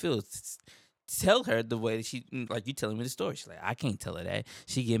really feels. Tell her the way that she, like you telling me the story. She's like, I can't tell her that.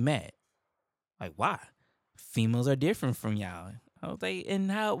 She get mad. Like, why? Females are different from y'all. I was like, and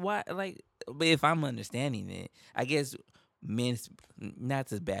why? Like, but if I'm understanding it, I guess men, not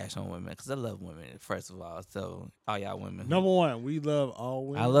to bash on women, because I love women, first of all. So, all y'all women. Number one, we love all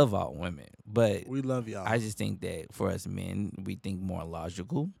women. I love all women, but we love y'all. I just think that for us men, we think more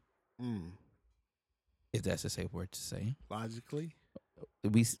logical. If that's a safe word to say. Logically?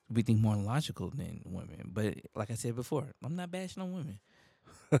 We think more logical than women. But like I said before, I'm not bashing on women.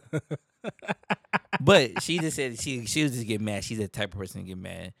 But she just said she was just get mad. She's the type of person to get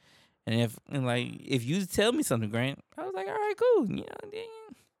mad. And if you tell me something, Grant, I was like, all right, cool.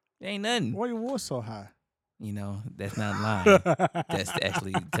 There ain't nothing. Why your voice so high? That's not lying. That's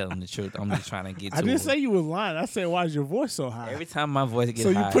actually telling the truth. I'm just trying to get to I didn't say you was lying. I said, why is your voice so high? Every time my voice gets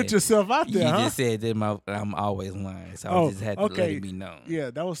high. So you put yourself out there, You just said that I'm always lying. So I just had to let it be known. Yeah,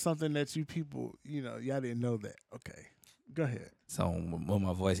 that was something that you people, y'all didn't know that. Okay. Go ahead. So when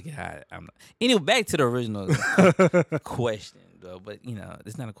my voice get high, I'm not. Anyway, back to the original question, though. But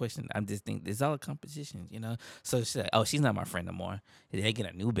it's not a question. I just think it's all a competition. So she's like, oh, she's not my friend no more. They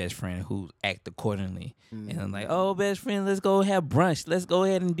get a new best friend who act accordingly, and I'm like, oh, best friend, let's go have brunch. Let's go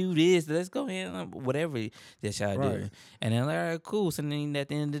ahead and do this. Let's go ahead and whatever that y'all do. And then like, all right, cool. So then at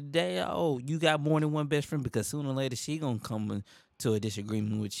the end of the day, oh, you got more than one best friend because sooner or later she gonna come to a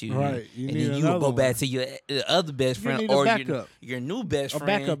disagreement with you, right? And then you will go back to your other best friend or your new best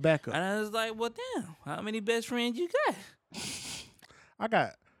friend. Backup. And I was like, well, damn, how many best friends you got? I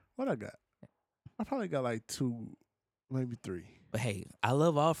got what I got. I probably got like 2, maybe 3. But hey, I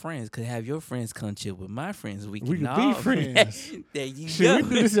love all friends. Could have your friends come chill with my friends. We can be friends. There you go. We do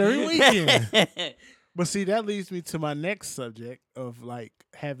this every weekend. But see, that leads me to my next subject of like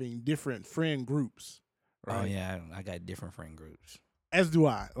having different friend groups. Right? Oh yeah, I got different friend groups. As do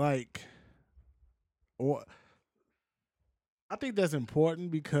I. I think that's important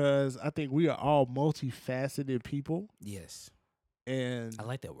because I think we are all multifaceted people. Yes. And I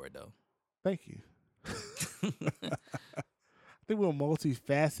like that word though. Thank you. I think we're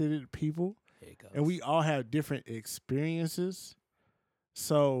multifaceted people. There it goes. And we all have different experiences.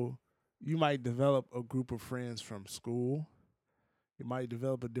 So you might develop a group of friends from school. You might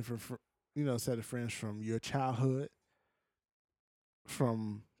develop a different set of friends from your childhood,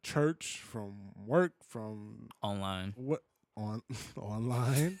 from church, from work, from Online. what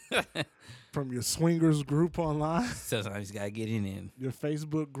online, from your swingers group online, Sometimes you gotta get in. your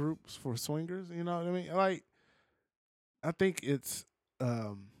Facebook groups for swingers. You know what I mean? Like, I think it's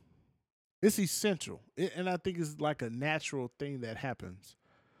essential, and I think it's like a natural thing that happens.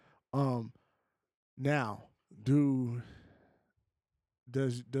 Now, does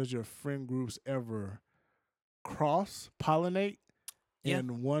your friend groups ever cross pollinate? Yeah.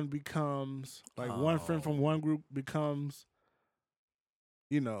 And one becomes like one friend from one group becomes,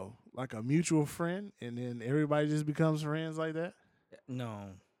 like a mutual friend, and then everybody just becomes friends like that.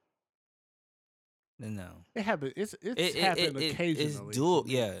 No. It happens. It's happened occasionally. It's dual.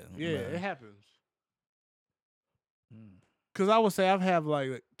 Yeah. It happens. Because I would say I've had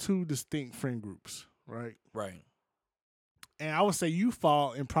like two distinct friend groups, right? Right. And I would say you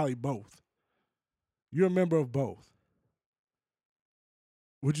fall in probably both. You're a member of both.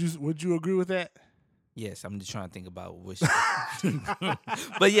 Would you agree with that? Yes, I'm just trying to think about which.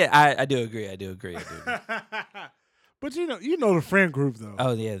 But yeah, I do agree. I do agree. But you know the friend group though.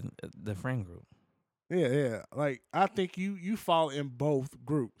 Oh yeah, the friend group. Yeah. Like I think you fall in both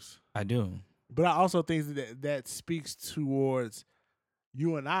groups. I do. But I also think that speaks towards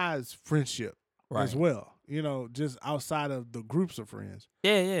you and I's friendship as well. Just outside of the groups of friends.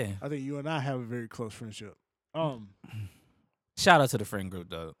 Yeah. I think you and I have a very close friendship. Shout out to the friend group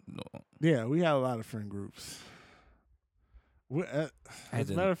though. Yeah, we have a lot of friend groups. As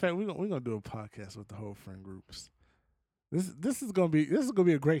a matter of fact, we're gonna do a podcast with the whole friend groups. This is gonna be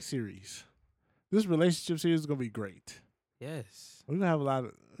a great series. This relationship series is gonna be great. Yes, we're gonna have a lot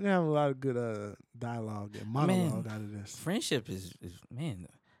of good dialogue and monologue out of this. Friendship is man.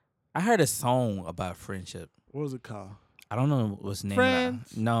 I heard a song about friendship. What was it called? I don't know what's the name.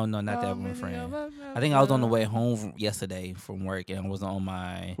 Friends? No, not that one. Friend. I think I was on the way home yesterday from work and I was on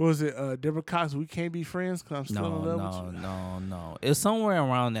my. What was it? Deborah Cox. We can't be friends because I'm still in love with you. No. It was somewhere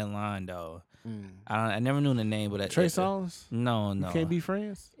around that line though. I never knew the name, but Trey Songz. No. You can't be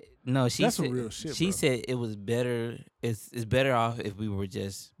friends. No, that's some real shit. She bro. said it was better. It's better off if we were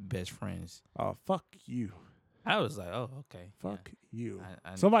just best friends. Oh, fuck you. I was like, oh, okay. Fuck you.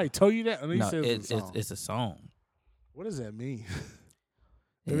 I Somebody told you that? No, it's a song. What does that mean?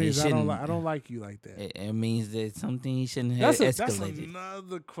 It means I don't like you like that. It means that something shouldn't have escalated. That's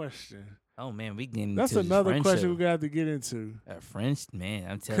another question. Oh man, we getting that's into another question we're gonna have to get into. French, man,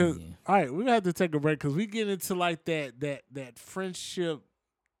 I'm telling you. All right, we're gonna have to take a break because we get into like that friendship,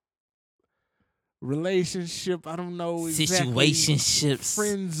 relationship. I don't know exactly. Situationships,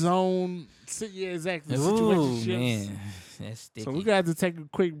 friend zone. Yeah, exactly. Ooh, situationships. Man, that's sticky. So we're gonna have to take a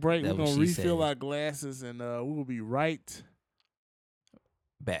quick break. We're gonna refill said. our glasses, and we will be right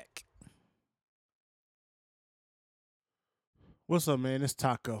back. What's up, man? It's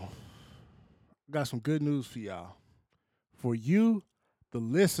Taco. Got some good news for y'all. For you, the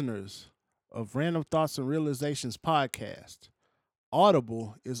listeners of Random Thoughts and Realizations podcast,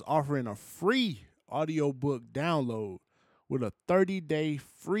 Audible is offering a free audiobook download with a 30-day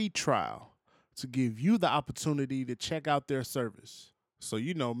free trial to give you the opportunity to check out their service. So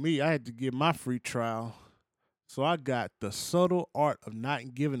you know me, I had to get my free trial. So I got The Subtle Art of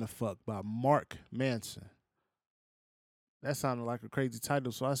Not Giving a Fuck by Mark Manson. That sounded like a crazy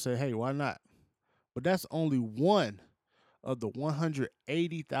title, so I said, hey, why not? But that's only one of the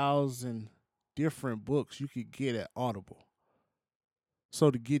 180,000 different books you could get at Audible. So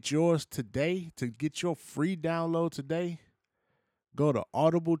to get yours today, to get your free download today, go to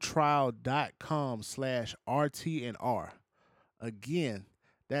audibletrial.com/RTNR. Again,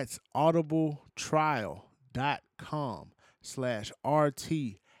 that's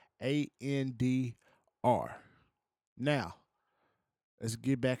audibletrial.com/RTANDR. Now, let's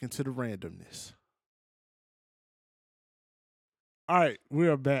get back into the randomness. All right, we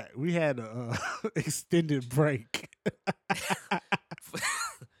are back. We had a extended break.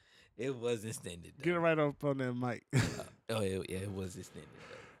 It was extended. Though. Get it right up on that mic. It was extended.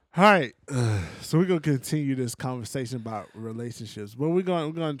 Though. All right, so we're gonna continue this conversation about relationships, but we're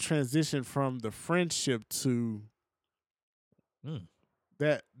gonna transition from the friendship to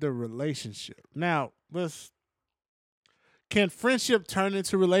the relationship. Now, can friendship turn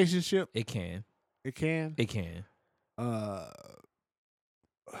into relationship? It can. It can. It can.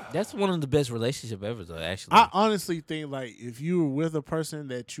 That's one of the best relationships ever, though. Actually, I honestly think like if you were with a person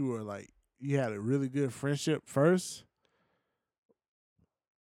that you were like you had a really good friendship first,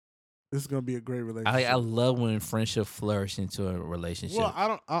 this is gonna be a great relationship. I love when friendship flourish into a relationship. Well,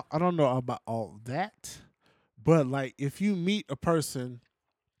 I don't know about all that, but like if you meet a person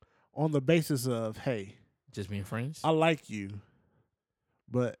on the basis of hey, just being friends, I like you,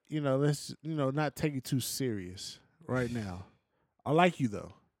 But let's not take it too serious right now. I like you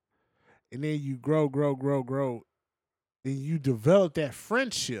though, and then you grow, and you develop that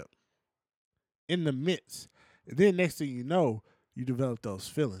friendship in the midst. And then next thing you know, you develop those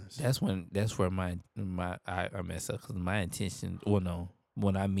feelings. That's where I mess up because my intention. Well, no,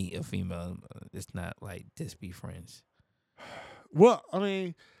 when I meet a female, it's not like just be friends. Well, I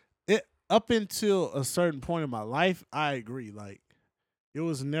mean, it up until a certain point in my life, I agree. Like, it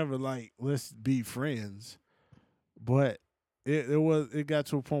was never like let's be friends, but it got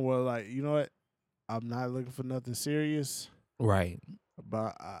to a point where like you know what, I'm not looking for nothing serious, Right.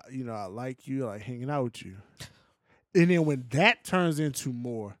 but I like you, I like hanging out with you, and then when that turns into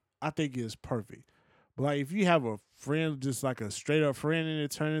more, I think it's perfect. But like if you have a friend, just like a straight up friend, and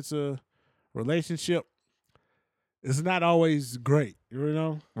it turns into a relationship, it's not always great.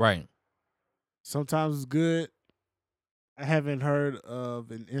 Right. Sometimes it's good. I haven't heard of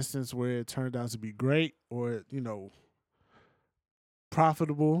an instance where it turned out to be great or,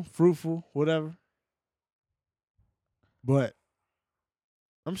 profitable, fruitful, whatever. But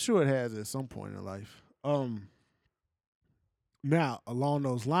I'm sure it has at some point in life. Now, along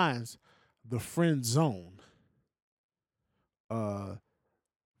those lines, the friend zone. Uh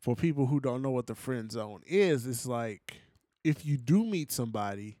for people who don't know what the friend zone is, it's like if you do meet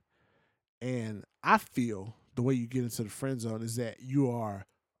somebody and I feel the way you get into the friend zone is that you're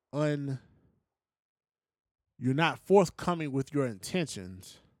not forthcoming with your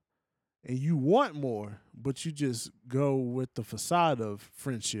intentions and you want more, but you just go with the facade of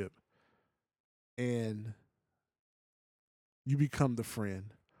friendship and you become the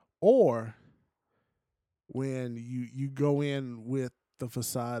friend. Or when you go in with the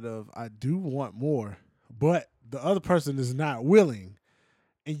facade of I do want more, but the other person is not willing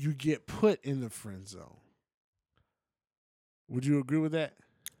and you get put in the friend zone. Would you agree with that?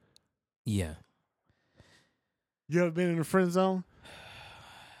 Yeah. You ever been in the friend zone?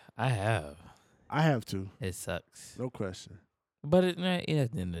 I have. I have too. It sucks. No question. But at the end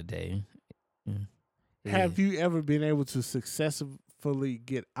of the day, Have you ever been able to successfully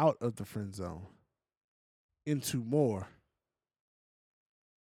get out of the friend zone into more?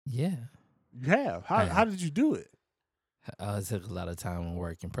 Yeah. You have. How did you do it? It took a lot of time and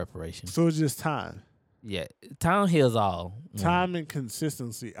work and preparation. So it's just time. Yeah. Time heals all. Time and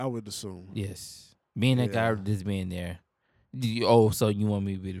consistency, I would assume. Yes. Being that guy, just being there. So you want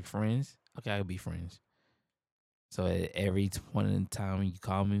me to be the friends? Okay, I can be friends. So at every point in time when you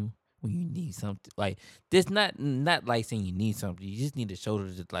call me when you need something, like this, not like saying you need something. You just need a shoulder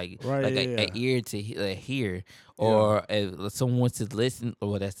to an ear to hear, or if someone wants to listen.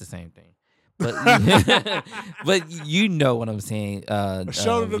 Well, that's the same thing. But but you know what I'm saying. A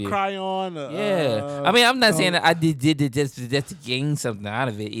shoulder to cry on. I mean, I'm not saying that I did it just to gain something out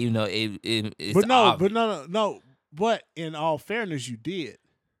of it. Even though it's but obvious. no. But in all fairness, you did.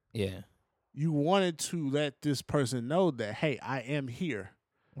 Yeah. You wanted to let this person know that, hey, I am here.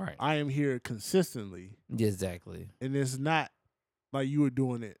 Right. I am here consistently. Exactly. And it's not like you were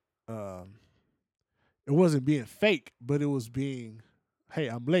doing it. It wasn't being fake, but it was being, hey,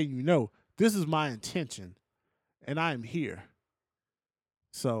 I'm letting you know this is my intention, and I am here.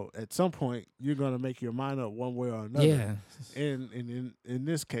 So at some point, you're gonna make your mind up one way or another. Yeah. And in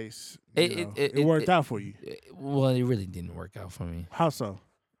this case, it worked out for you. Well, it really didn't work out for me. How so?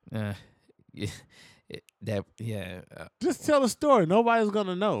 Just tell the story. Nobody's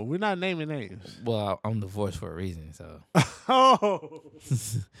gonna know. We're not naming names. Well, I'm divorced for a reason, so. Oh.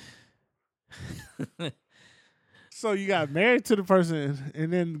 So you got married to the person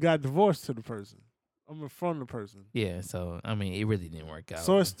and then got divorced to the person. From the person. Yeah, so I mean, it really didn't work out.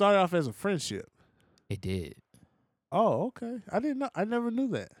 So it started off as a friendship. It did. Oh, okay. I didn't know. I never knew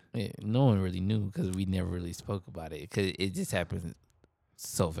that. Yeah, no one really knew because we never really spoke about it because it just happened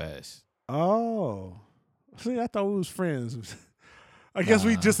so fast. Oh, see, I thought we was friends. I guess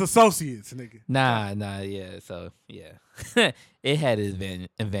we just associates, nigga. Nah, yeah. So yeah, it had its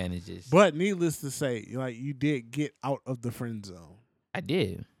advantages. But needless to say, like you did get out of the friend zone. I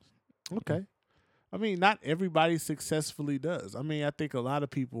did. Okay. I mean, not everybody successfully does. I mean, I think a lot of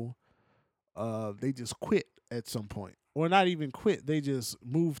people, they just quit at some point, or not even quit. They just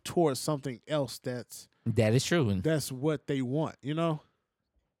move towards something else that is true. That's what they want, you know.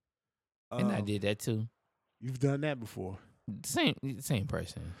 And I did that too. You've done that before. Same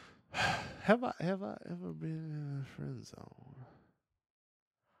person. Have I ever been in a friend zone?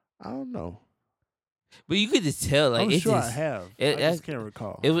 I don't know. But you could just tell, like I'm it sure just I have. it, I just can't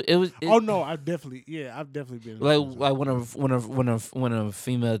recall. it was. Oh no, I've definitely been like when a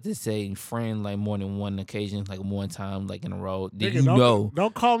female just say friend like more than one occasion, like one time, like in a row, then Nigga,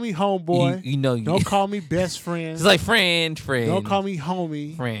 don't call me homeboy. you know Don't call me best friend. It's like friend. Don't call me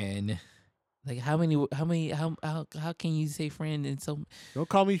homie. Friend. Like how can you say friend and so Don't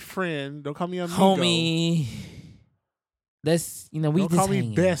call me friend. Don't call me amigo. homie? That's we don't just call me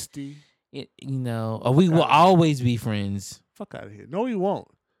hanging. bestie. Or we will always be friends. Fuck out of here. No, we won't.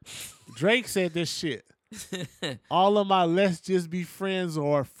 Drake said this shit. All of my let's just be friends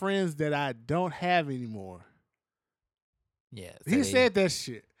or friends that I don't have anymore. Yeah. He said that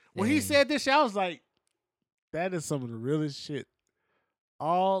shit. When he said this shit, I was like, that is some of the realest shit.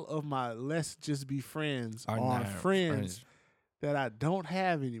 All of my let's just be friends are friends that I don't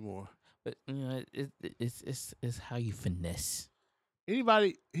have anymore. But it's how you finesse.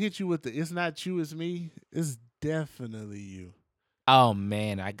 Anybody hit you with the "it's not you, it's me"? It's definitely you. Oh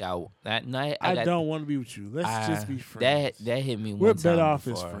man, I got that night. I don't want to be with you. Let's just be friends. That hit me. We're one time better off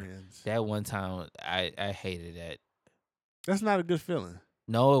before. as friends. That one time, I hated that. That's not a good feeling.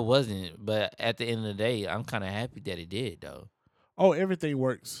 No, it wasn't. But at the end of the day, I'm kind of happy that it did, though. Oh, everything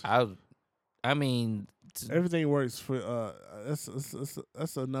works. I mean, everything works for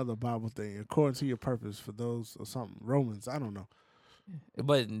that's another Bible thing. According to your purpose for those or something. Romans, I don't know.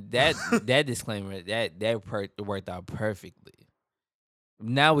 But that disclaimer that worked out perfectly.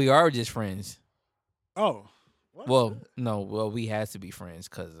 Now we are just friends. Oh, what? Well, no. Well, we have to be friends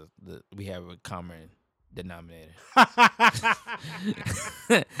because we have a common denominator.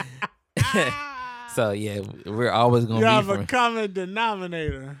 So yeah, we're always gonna be friends. You have a common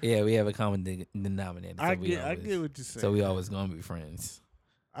denominator. Yeah, we have a common denominator. So I get what you're saying. So we always gonna be friends.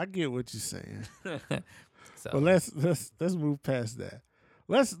 I get what you're saying. So but let's move past that.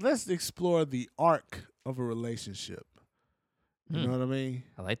 Let's explore the arc of a relationship. You know what I mean?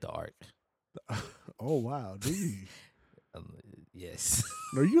 I like the arc. Oh wow, do you? Yes.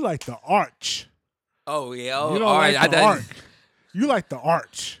 No, you like the arch. Oh yeah. Oh, you don't like the arc. You like the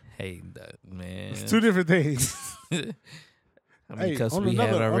arch. Hey, man. It's two different things. How many cups we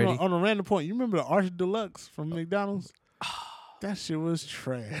had already? On a random point, you remember the Arch Deluxe from McDonald's? That shit was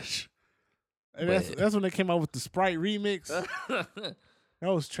trash. And that's when they came out with the Sprite remix. That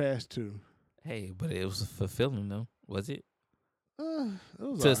was trash too. Hey, but it was fulfilling though, was it? It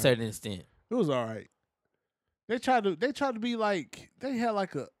was to a certain extent. It was all right. They tried to be like they had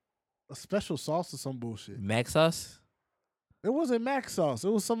like a special sauce or some bullshit. Mac sauce? It wasn't mac sauce.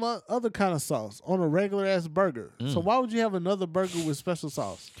 It was some other kind of sauce on a regular ass burger. So why would you have another burger with special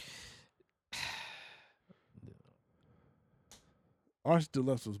sauce? Arch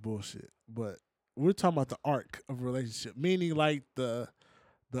Deluxe was bullshit, but we're talking about the arc of a relationship, meaning like the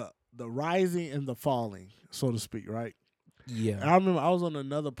rising and the falling, so to speak, right? Yeah. And I remember I was on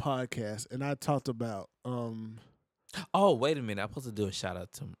another podcast and I talked about. Oh, wait a minute! I'm supposed to do a shout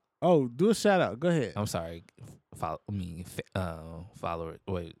out to. Oh, do a shout out. Go ahead. I'm sorry. Follower.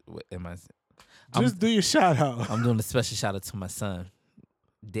 Wait, am I? Just do your shout out. I'm doing a special shout out to my son,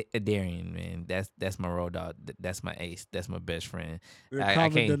 Darian. Man, that's my road dog. That's my ace. That's my best friend. My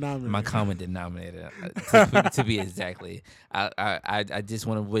common denominator. To be exactly. I just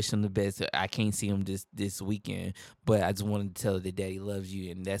want to wish him the best. I can't see him this weekend, but I just wanted to tell him that Daddy loves you,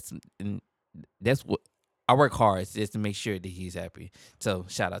 and that's what. I work hard just to make sure that he's happy. So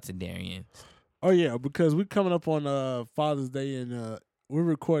shout out to Darian. Oh yeah, because we're coming up on Father's Day and we're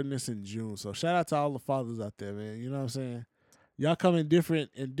recording this in June. So shout out to all the fathers out there, man. You know what I'm saying? Y'all come in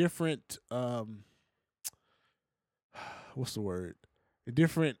different what's the word? In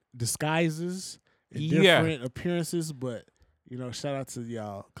different disguises, in different appearances, but you know, shout out to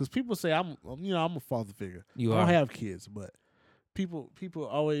y'all. Cuz people say I'm a father figure. I don't have kids, but people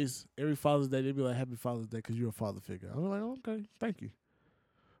always, every Father's Day, they be like, Happy Father's Day because you're a father figure. I'm like, okay, thank you.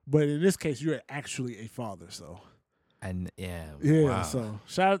 But in this case, you're actually a father, so. And yeah. Wow. So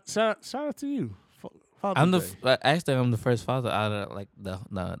shout out to you. I'm the first father out of like the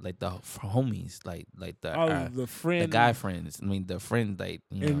homies, like the friend, the guy friends. I mean the friend, like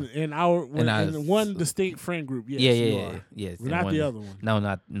in one distinct friend group. Yes, yes. Not the other one. No,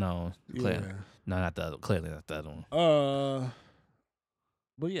 not the other. Clearly not the other one.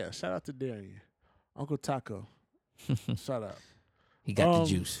 But yeah, shout out to Darian, Uncle Taco. Shout out. He got the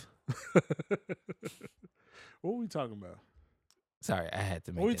juice. What were we talking about? Sorry, I had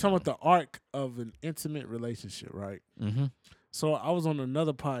to make. We talking about the arc of an intimate relationship, right? Mm-hmm. So I was on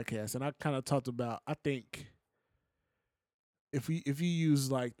another podcast and I kind of talked about. I think if you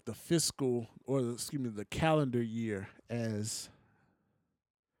use like the fiscal or the calendar year as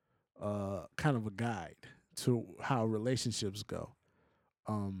kind of a guide to how relationships go.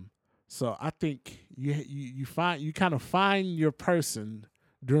 Um, so I think you kind of find your person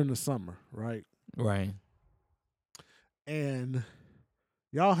during the summer, right? Right. And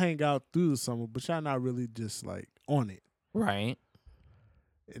y'all hang out through the summer, but y'all not really just like on it. Right.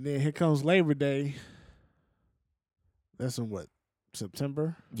 And then here comes Labor Day. That's in what,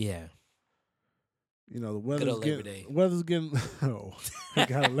 September? Yeah. You know, the Good old Labor Day. weather's getting oh, I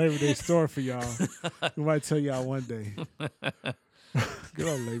got a Labor Day story for y'all. We might tell y'all one day. Good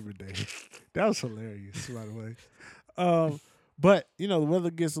old Labor Day. That was hilarious, by the way. But you know, the weather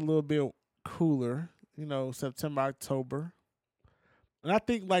gets a little bit cooler, you know, September, October. And I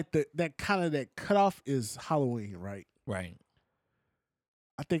think like that kind of that cutoff is Halloween, right? Right.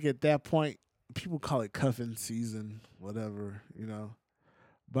 I think at that point, people call it cuffing season, whatever, you know.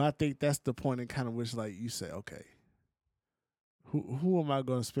 But I think that's the point in kind of which, like, you say, okay, who am I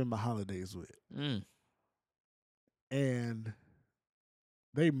going to spend my holidays with? Mm. And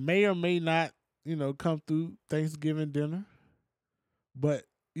they may or may not, you know, come through Thanksgiving dinner, but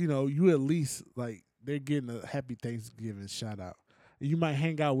you know, you at least like they're getting a happy Thanksgiving shout out. You might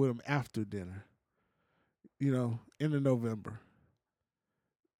hang out with them after dinner, you know, in the November.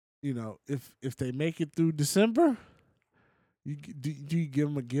 You know, if they make it through December, do you give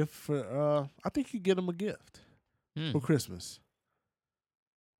them a gift for? I think you get them a gift for Christmas.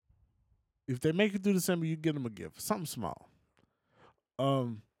 If they make it through December, you get them a gift, something small.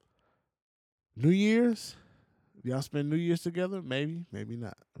 New Year's, y'all spend New Year's together? Maybe, maybe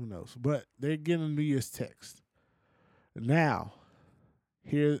not. Who knows? But they're getting a New Year's text. Now,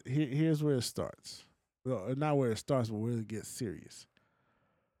 here's where it starts. Well, not where it starts, but where it gets serious.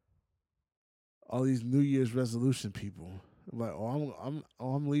 All these New Year's resolution people, like,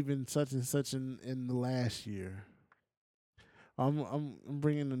 I'm leaving such and such in the last year. I'm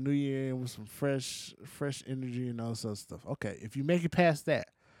bringing the new year in with some fresh energy and all this other stuff. Okay, if you make it past that,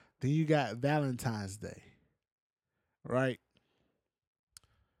 then you got Valentine's Day, right?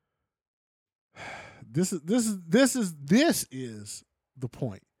 This is the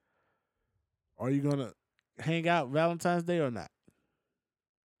point. Are you gonna hang out Valentine's Day or not?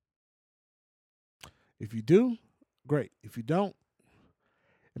 If you do, great. If you don't,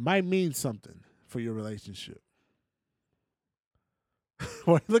 it might mean something for your relationship.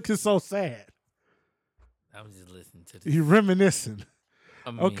 Why you looking so sad? I'm just listening to this. You reminiscing.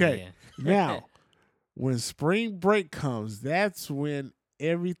 I mean, Okay, yeah. now when spring break comes, that's when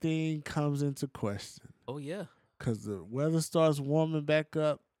everything comes into question. Oh yeah. Because the weather starts warming back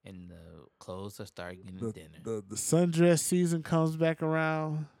up. And the clothes are starting getting dinner. The sundress season comes back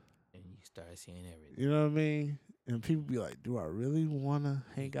around. And you start seeing everything. You know what I mean? And people be like, do I really want to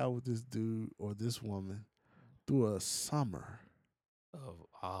hang out with this dude or this woman through a summer? Of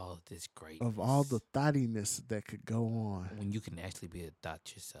all this greatness. Of all the thottiness that could go on. When you can actually be a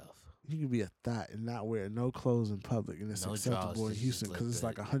thought yourself. You can be a thought and not wear no clothes in public. And it's acceptable in Houston because it's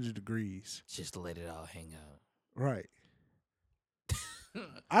like 100 degrees. Just let it all hang out. Right.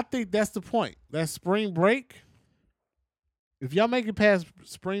 I think that's the point. That spring break, if y'all make it past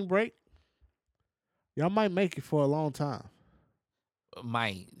spring break, y'all might make it for a long time.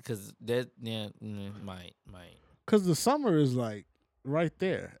 Might, because that, yeah, might. Because the summer is like right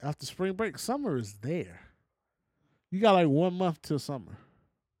there. After spring break, summer is there. You got like 1 month till summer.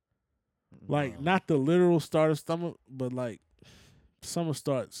 Like, not the literal start of summer, but like summer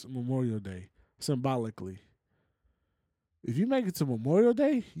starts Memorial Day, symbolically. If you make it to Memorial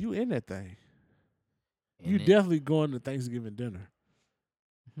Day, you in that thing. You definitely going to Thanksgiving dinner.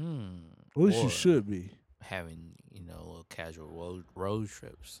 At least you should be. Having, little casual road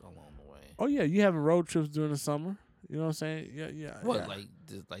trips along the way. Oh, yeah. You having road trips during the summer. You know what I'm saying? Yeah. What,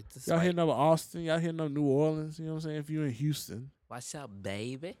 yeah. like this? Y'all hitting up Austin. Y'all hitting up New Orleans. You know what I'm saying? If you're in Houston. Watch out,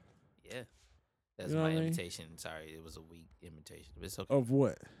 baby. Yeah. That's my invitation. Sorry, it was a weak invitation. But it's okay. Of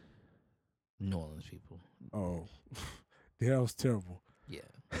what? New Orleans people. Oh. Yeah, that was terrible. Yeah.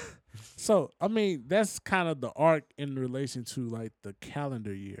 So, I mean, that's kind of the arc in relation to like the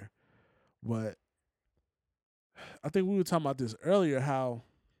calendar year. But I think we were talking about this earlier, how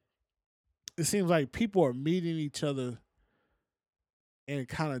it seems like people are meeting each other and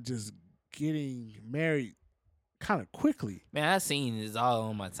kind of just getting married kind of quickly. Man, I've seen this all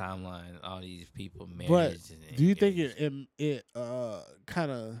on my timeline, all these people married. But do you think it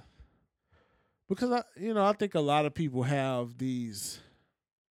kind of, because I think a lot of people have these,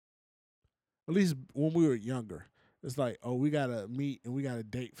 at least when we were younger, it's like, oh, we got to meet and we got to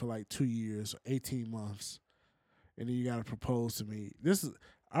date for like 2 years or 18 months. And then you got to propose to me.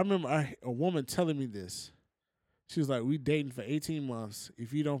 I remember a woman telling me this. She was like, we dating for 18 months.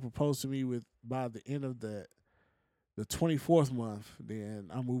 If you don't propose to me by the end of the 24th month, then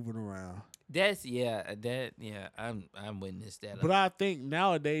I'm moving around. I'm witnessed that. But I think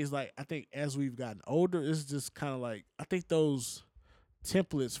nowadays, like, I think as we've gotten older, it's just kind of like, I think those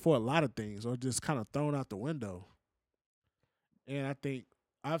templates for a lot of things are just kind of thrown out the window. And I think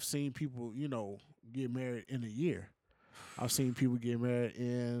I've seen people, get married in a year. I've seen people get married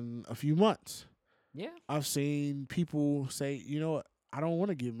in a few months. Yeah. I've seen people say, you know what, I don't want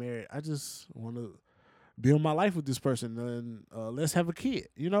to get married. I just want to build my life with this person and let's have a kid,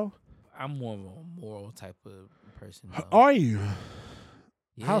 I'm more of a moral type of person. Are you?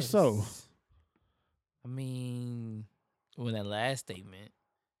 Yes. How so? I mean, with that last statement,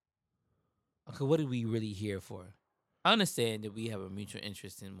 okay, what are we really here for? I understand that we have a mutual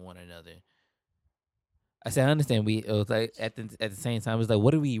interest in one another. I said I understand it was like at the same time, it's like,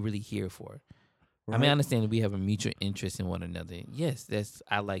 what are we really here for? Right. I mean, I understand that we have a mutual interest in one another. Yes, that's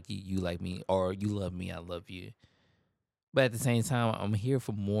I like you, you like me, or you love me, I love you. But at the same time, I'm here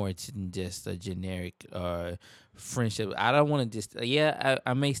for more than just a generic friendship. I don't want to just,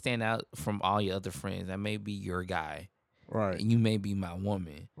 I may stand out from all your other friends. I may be your guy. Right. And you may be my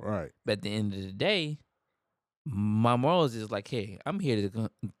woman. Right. But at the end of the day, my morals is like, hey, I'm here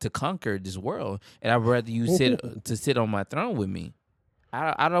to conquer this world. And I'd rather you sit on my throne with me.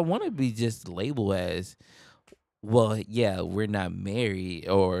 I don't want to be just labeled as, well, yeah, we're not married,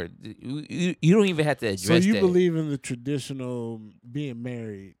 or you don't even have to address that. So you believe in the traditional being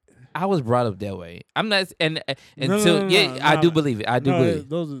married? I was brought up that way. I'm not, I do believe it. I do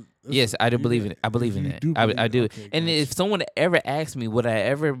believe. Yes, I do believe in it. I believe in that. I do. Okay, and if someone ever asks me, would I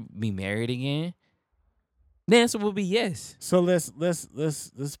ever be married again? The answer will be yes. So let's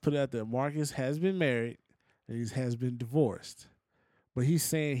put it out there. Marques has been married, and he has been divorced, but he's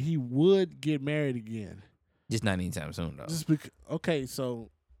saying he would get married again. Just not anytime soon, though. Okay, so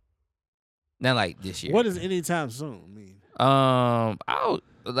not like this year. What does anytime soon mean? I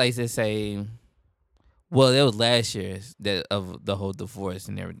would like to say, well, that was last year of the whole divorce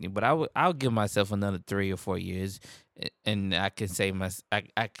and everything. But I'll give myself another 3 or 4 years, and I can say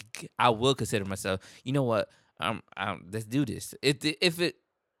I will consider myself. You know what? Let's do this. If the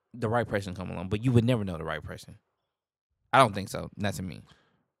right person come along, but you would never know the right person. I don't think so. Not to me.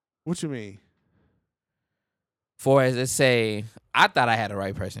 What you mean? For as let's say, I thought I had the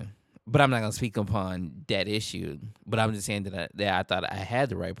right person, but I'm not gonna speak upon that issue. But I'm just saying that I thought I had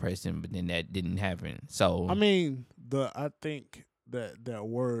the right person, but then that didn't happen. So I mean, I think that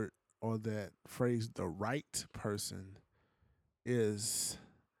word or that phrase, the right person, is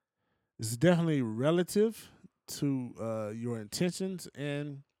definitely relative to your intentions,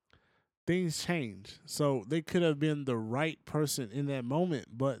 and things change. So they could have been the right person in that moment,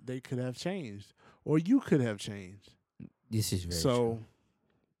 but they could have changed. Or you could have changed. This is very true.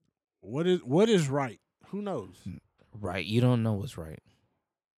 What is right? Who knows? Right. You don't know what's right.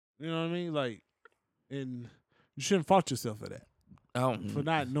 You know what I mean? Like, and you shouldn't fault yourself for that. For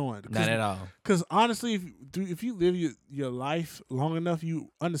not knowing. Not at all. Because honestly, if you live your life long enough,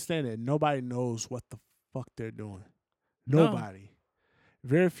 you understand that nobody knows what the fuck they're doing. Nobody. No.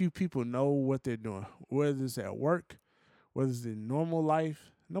 Very few people know what they're doing. Whether it's at work, whether it's in normal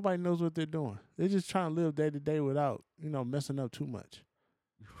life. Nobody knows what they're doing. They're just trying to live day to day without, messing up too much.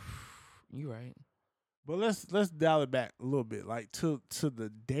 You're right. But let's dial it back a little bit, like to the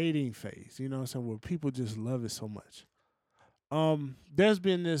dating phase. You know what I'm saying? Where people just love it so much. There's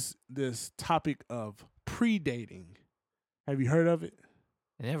been this topic of pre-dating. Have you heard of it?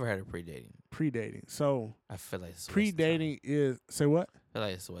 I never heard of pre-dating. Pre-dating. So I feel like it's pre-dating is say what? I feel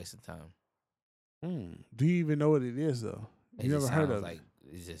like it's a waste of time. Do you even know what it is though? You never heard of it?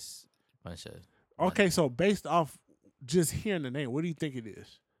 It's just a bunch of Okay, so based off just hearing the name, what do you think it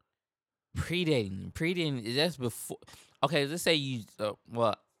is? Pre-dating, that's before. Okay, let's say you,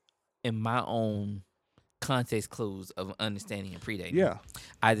 in my own context clues of understanding and pre-dating. Yeah.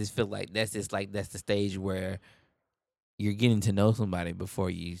 I just feel like that's the stage where you're getting to know somebody before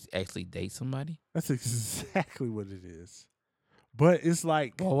you actually date somebody. That's exactly what it is. But it's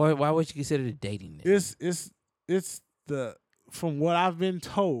like, well, why would you consider it dating then? It's the, from what I've been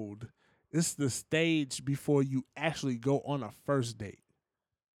told, it's the stage before you actually go on a first date.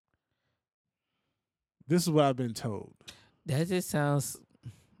 This is what I've been told. That just sounds,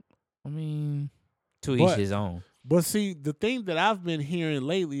 to each his own. But see, the thing that I've been hearing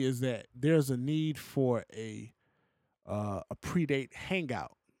lately is that there's a need for a pre-date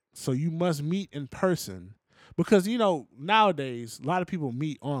hangout. So you must meet in person. Because, nowadays, a lot of people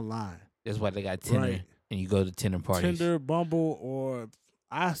meet online. That's why they got Tinder. Right. And you go to Tinder parties. Tinder, Bumble, or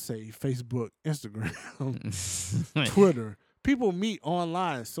I say Facebook, Instagram, Twitter. People meet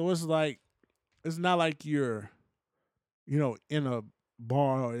online, so it's not like you're, in a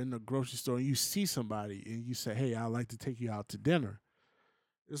bar or in a grocery store and you see somebody and you say, "Hey, I'd like to take you out to dinner."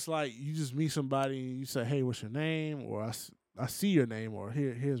 It's like you just meet somebody and you say, "Hey, what's your name?" Or I see your name, or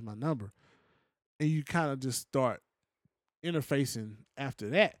here's my number, and you kind of just start interfacing after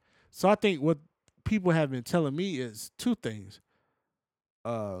that. So I think what people have been telling me is two things.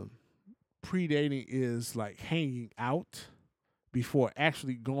 Uh, Pre-dating is like hanging out before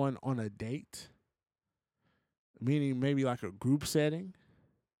actually going on a date, meaning maybe like a group setting,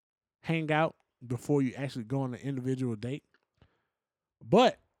 hang out before you actually go on an individual date.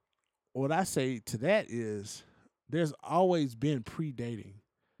 But what I say to that is there's always been pre-dating.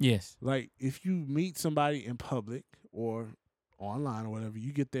 Yes. Like if you meet somebody in public or online or whatever,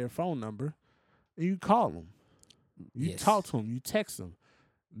 you get their phone number and you call them. You talk to them, you text them.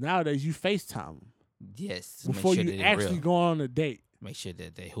 Nowadays you FaceTime them. Yes. Before sure you actually go on a date. Make sure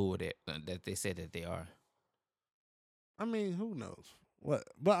that that they say that they are. I mean, who knows? What?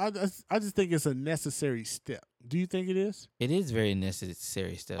 But I just think it's a necessary step. Do you think it is? It is very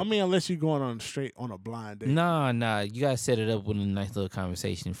necessary step. I mean, unless you're going on a blind date. Nah. You gotta set it up with a nice little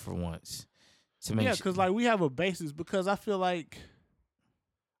conversation for once. Because like we have a basis. Because I feel like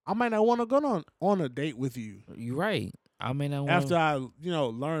I might not want to go on a date with you. You're right. I may not want after I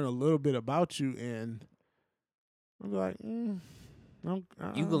learn a little bit about you, and I'm like, you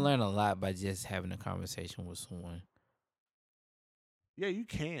can learn a lot by just having a conversation with someone. Yeah, you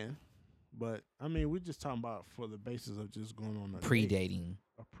can, but I mean, we're just talking about for the basis of just going on a pre-dating.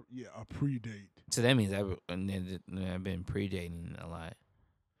 A pre-date. So that means I've been pre-dating a lot.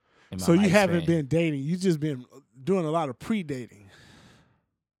 So you haven't been dating; you just been doing a lot of pre-dating.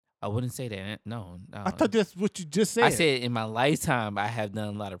 I wouldn't say that. No. I thought that's what you just said. I said in my lifetime I have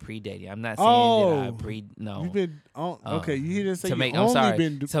done a lot of pre-dating. I'm not saying that I no. You've been okay. You didn't say to you make. only I'm sorry.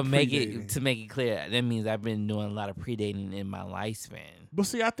 been To make it clear, that means I've been doing a lot of pre-dating in my lifespan. But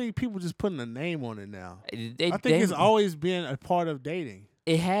see, I think people just putting a name on it now. I think it's always been a part of dating.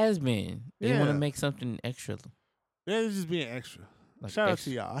 It has been. They want to make something extra. Yeah, it's just being extra. Like Shout out to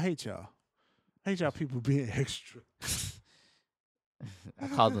y'all. I hate y'all. I hate y'all people being extra. I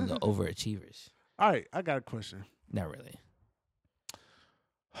call them the overachievers. All right, I got a question. Not really.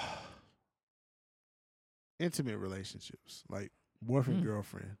 Intimate relationships, like boyfriend,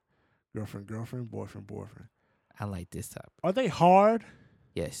 girlfriend, girlfriend, girlfriend, boyfriend, boyfriend. I like this topic. Are they hard?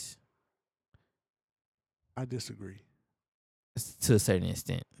 Yes. I disagree. To a certain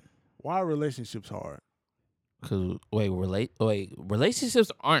extent. Why are relationships hard? Cause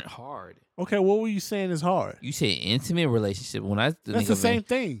relationships aren't hard. Okay, what were you saying is hard? You say intimate relationship. That's the same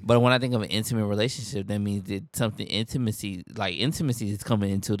thing. But when I think of an intimate relationship, that means that something intimacy is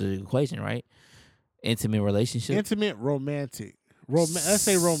coming into the equation, right? Intimate relationship. Intimate, romantic. Let's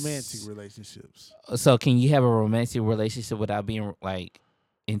say romantic relationships. So can you have a romantic relationship without being like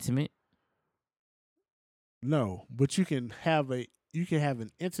intimate? No, but you can have an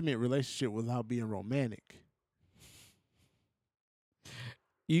intimate relationship without being romantic.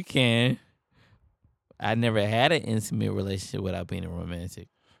 You can. I never had an intimate relationship without being romantic.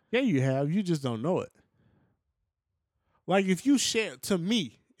 Yeah, you have. You just don't know it. Like if you share, to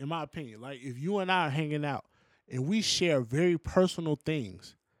me, in my opinion, like if you and I are hanging out and we share very personal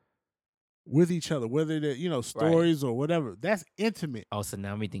things with each other, whether they're, stories or whatever, that's intimate. Oh, so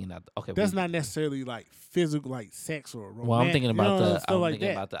now I'm thinking about that's not necessarily like physical, like sex or romantic. Well, I'm thinking about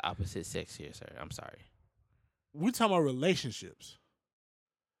about the opposite sex here, sir. I'm sorry. We're talking about relationships.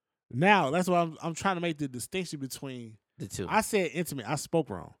 Now, that's why I'm trying to make the distinction between the two. I said intimate. I spoke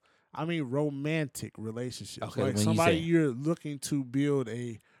wrong. I mean romantic relationships. Okay, like somebody you're looking to build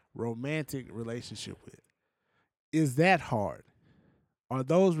a romantic relationship with. Is that hard? Are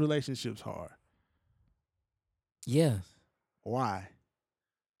those relationships hard? Yeah. Why?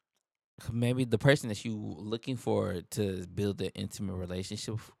 Maybe the person that you looking for to build an intimate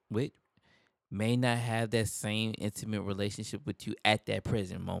relationship with may not have that same intimate relationship with you at that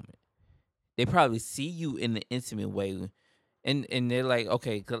present moment. They probably see you in the intimate way, and they're like,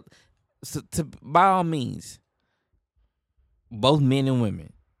 okay, so by all means, both men and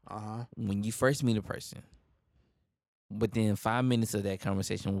women, when you first meet a person, within 5 minutes of that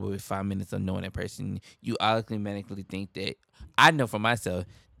conversation, with 5 minutes of knowing that person, you automatically think that, I know for myself,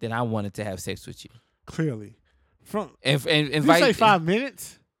 that I wanted to have sex with you. Clearly. If you say 5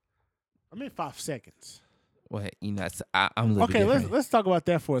 minutes? I mean 5 seconds. Well, I'm looking. Okay, let's talk about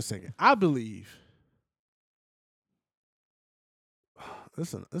that for a second. I believe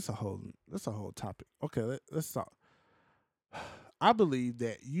it's a whole topic. Okay, let's talk. I believe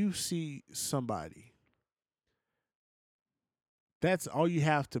that you see somebody, that's all you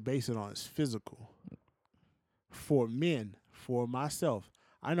have to base it on is physical. For men, for myself,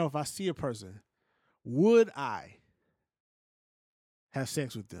 I know if I see a person, would I have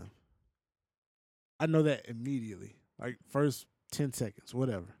sex with them? I know that immediately. Like first 10 seconds,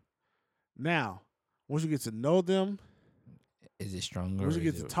 whatever. Now, once you get to know them, Is it stronger? once you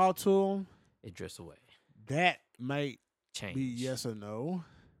get to talk to them, it drifts away. that might Change. be yes or no.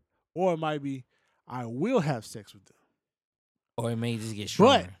 Or it might be, I will have sex with them. Or it may just get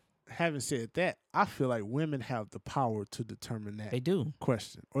stronger. But having said that, I feel like women have the power to determine that They do.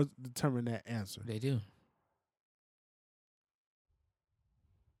 question or determine that answer. They do.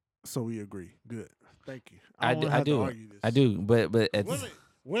 So we agree. Good. Thank you. I don't do. wanna have to I do. argue this. I do. But at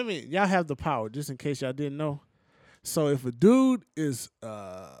Women, y'all have the power, just in case y'all didn't know. So if a dude is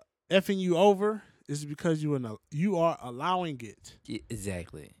effing you over, it's because you are allowing it.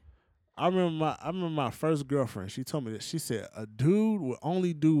 exactly. I remember my first girlfriend. She told me this. She said a dude will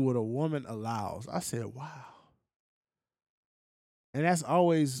only do what a woman allows. I said, wow. And that's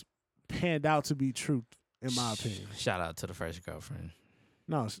always panned out to be true, in my opinion. Shout out to the first girlfriend.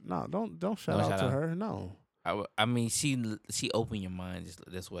 No, don't shout out to her. No. I mean, she opened your mind.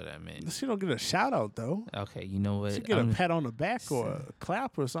 That's what I meant. She don't get a shout out though. Okay, you know what? She get a pat on the back or a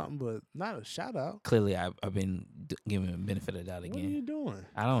clap or something, but not a shout out. Clearly, I've been giving the benefit of the doubt again. What are you doing?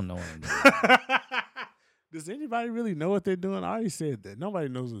 I don't know what I'm doing. Does anybody really know what they're doing? I already said that. Nobody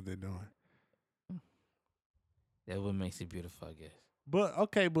knows what they're doing. That's what makes it beautiful, I guess. But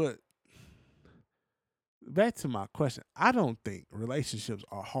back to my question. I don't think relationships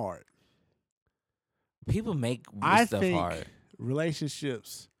are hard. People make I stuff think hard.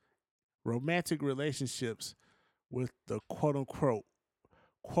 relationships, romantic relationships with the quote unquote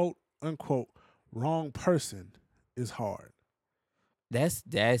wrong person is hard. That's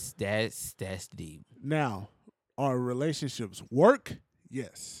deep. Now, are relationships work?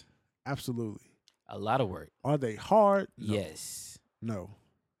 Yes, absolutely. A lot of work. Are they hard? No. Yes. No.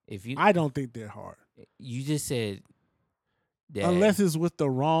 If you, I don't think they're hard. You just said that. Unless it's with the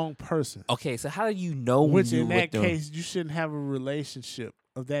wrong person. Okay, so how do you know when Which you're in that with case, you shouldn't have a relationship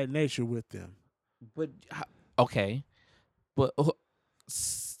of that nature with them. But okay, but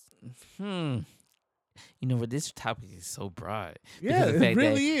you know, but this topic is so broad. Yeah, it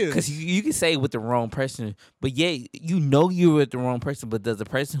really is. Because you can say with the wrong person, but yeah, you know you're with the wrong person. But does the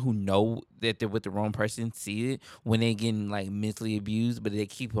person who know that they're with the wrong person see it when they're getting like mentally abused, but they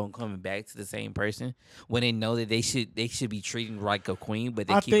keep on coming back to the same person when they know that they should be treated like a queen, but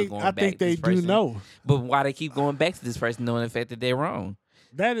they keep going back to this person? I think they do know. But why they keep going back to this person knowing the fact that they're wrong?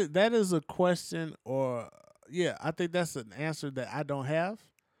 That is a question, or yeah, I think that's an answer that I don't have.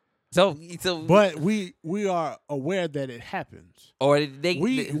 So but we are aware that it happens. Or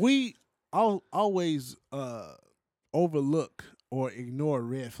we always overlook or ignore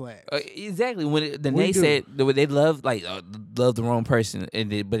red flags. Exactly. When they said they love love the wrong person,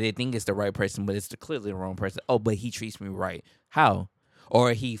 but they think it's the right person, but it's clearly the wrong person. Oh, but he treats me right. How?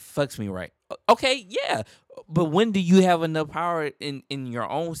 Or he fucks me right. Okay, yeah. But when do you have enough power in your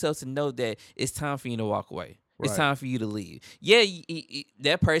own self to know that it's time for you to walk away? Right. It's time for you to leave. Yeah,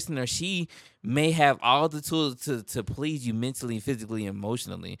 that person or she may have all the tools to please you mentally, physically,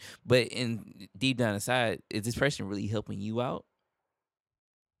 emotionally. But deep down inside, is this person really helping you out?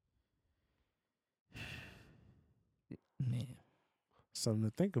 Man. Something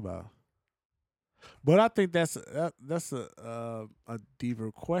to think about. But I think that's a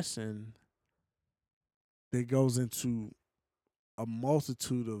deeper question that goes into a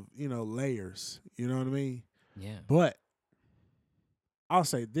multitude of, layers. You know what I mean? Yeah. But I'll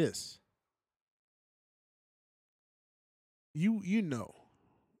say this. You know.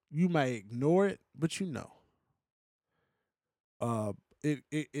 You may ignore it, but you know.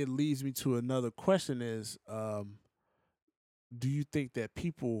 It leads me to another question is, do you think that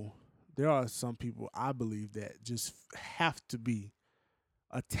there are some people, I believe, that just have to be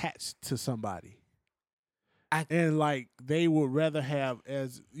attached to somebody. And like they would rather have,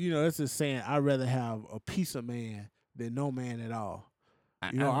 as it's a saying, I'd rather have a piece of man than no man at all.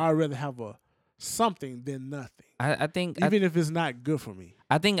 I'd rather have something than nothing. I think even if it's not good for me.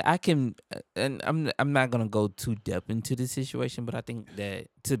 I think I can, and I'm not gonna go too deep into the situation, but I think that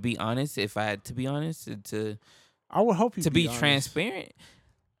to be honest, if I had to be honest, I would hope you to be transparent,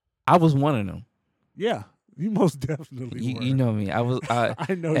 I was one of them. Yeah. You most definitely were. You know me. I was.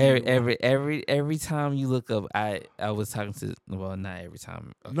 I know every time you look up, I was talking to. Well, not every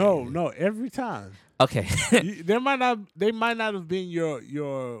time. Okay. No, every time. Okay. They might not have been your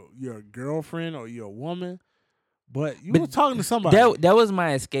girlfriend or your woman, But you But were talking to somebody. that was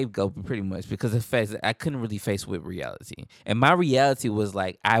my scapegoat pretty much because of the fact that I couldn't really face with reality, and my reality was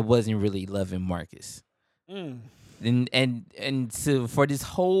like I wasn't really loving Marcus, Mm. and so for this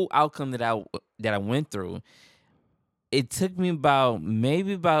whole outcome that I went through, it took me well,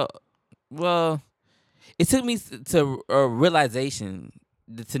 it took me to a realization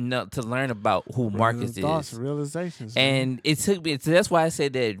to learn about who Random Marcus thoughts, is, realizations, man. and it took me. So that's why I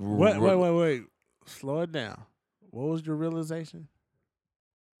said that. Wait. Slow it down. What was your realization?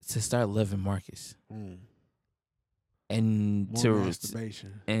 To start loving Marcus Mm. and More to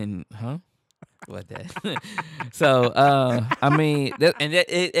masturbation. and what that? So I mean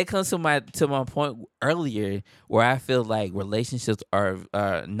it comes to my point earlier where I feel like relationships are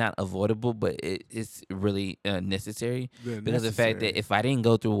not avoidable, but it's really necessary They're because of the fact that necessary. if I didn't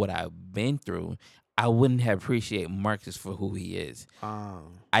go through what I've been through, I wouldn't have appreciated Marcus for who he is.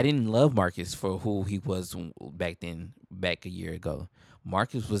 I didn't love Marcus for who he was back a year ago.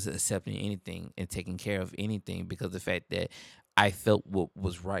 Marcus was accepting anything and taking care of anything because of the fact that I felt what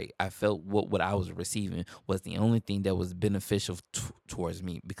was right. I felt what I was receiving was the only thing that was beneficial towards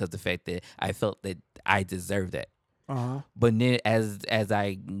me because the fact that I felt that I deserved that. But then as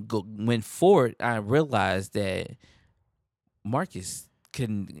I went forward, I realized that Marcus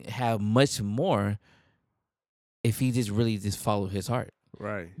can have much more if he just really just followed his heart.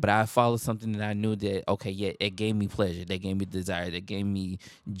 Right. But I followed something that I knew that, okay, yeah, it gave me pleasure, that gave me desire, that gave me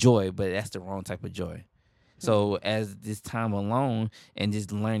joy, but that's the wrong type of joy. So as this time alone and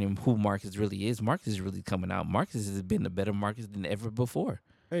just learning who Marcus really is, Marcus is really coming out. Marcus has been a better Marcus than ever before.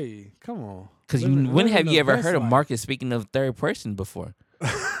 Hey, come on. Because when have you ever heard of Marcus speaking of third person before?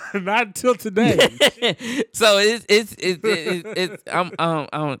 Not until today. So it's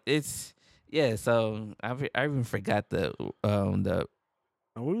yeah. So I even forgot the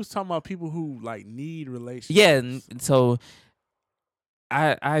we was talking about people who like need relationships. Yeah, so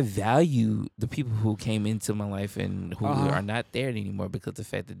I value the people who came into my life and who are not there anymore because of the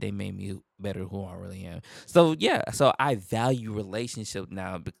fact that they made me better who I really am. So yeah, so I value relationship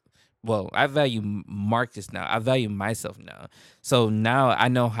now. Well, I value Marcus now. I value myself now. So now I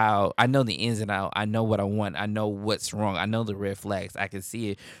know the ins and outs. I know what I want. I know what's wrong. I know the red flags. I can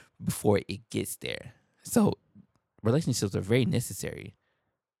see it before it gets there. So relationships are very necessary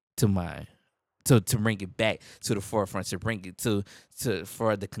to bring it back to the forefront, to bring it to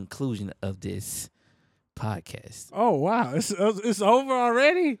for the conclusion of this podcast. Oh wow, it's over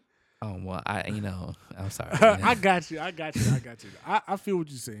already. Oh well, I'm sorry. I got you. I feel what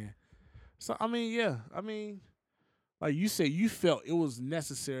you're saying. So I mean, yeah, like you said, you felt it was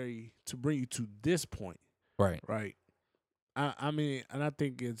necessary to bring you to this point, right? Right. I mean, and I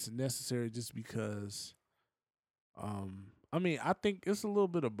think it's necessary just because. I think it's a little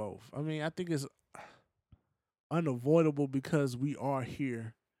bit of both. I think it's unavoidable because we are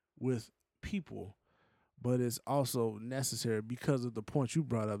here with people, but it's also necessary because of the point you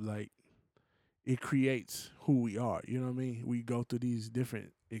brought up. Like, it creates who we are. You know what I mean? We go through these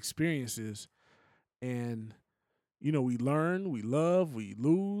different experiences, and we learn, we love, we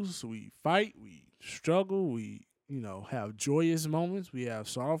lose, we fight, we struggle, we have joyous moments, we have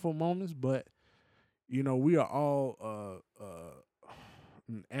sorrowful moments, but we are all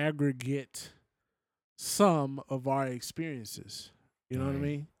an aggregate sum of our experiences. You know what I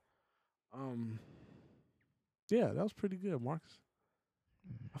mean? Yeah, that was pretty good, Marcus.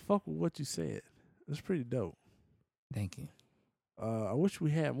 I fuck with what you said. It's pretty dope. Thank you. I wish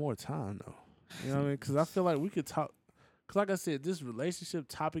we had more time though. You know what I mean? Because I feel like we could talk. Because like I said, this relationship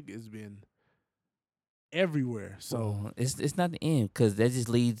topic has been everywhere. So it's not the end because that just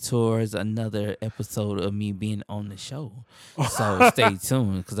leads towards another episode of me being on the show. So stay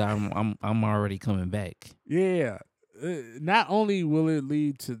tuned because I'm already coming back. Yeah, not only will it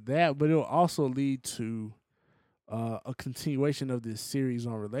lead to that, but it'll also lead to a continuation of this series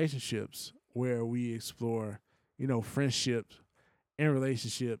on relationships where we explore, friendships and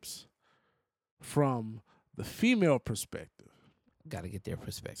relationships from the female perspective. Got to get their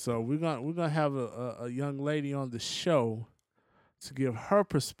perspective. So we're gonna have a young lady on the show to give her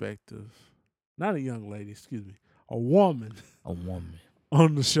perspective. Not a young lady, excuse me, a woman. A woman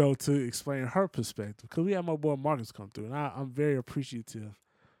on the show to explain her perspective because we had my boy Marcus come through, and I'm very appreciative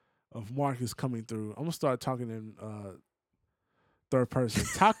of Marcus coming through. I'm gonna start talking in third person.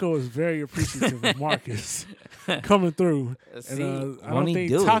 Taco is very appreciative of Marcus coming through, and I don't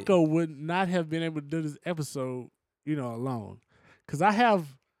think Taco would not have been able to do this episode, alone. Because I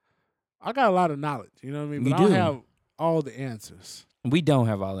got a lot of knowledge, you know what I mean? But I don't have all the answers. We don't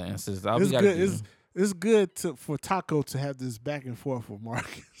have all the answers. It's good. it's good for Taco to have this back and forth with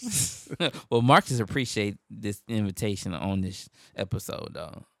Marcus. Well, Marques appreciate this invitation on this episode,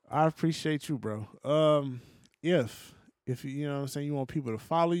 though. I appreciate you, bro. If you know what I'm saying, you want people to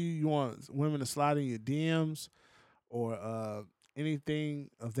follow you, you want women to slide in your DMs or anything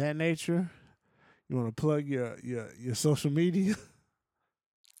of that nature, you want to plug your social media.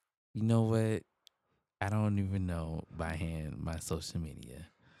 You know what? I don't even know by hand my social media.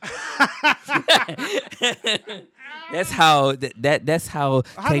 That's how that's how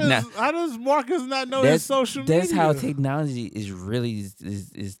how does Marcus not know his social media? That's how technology is really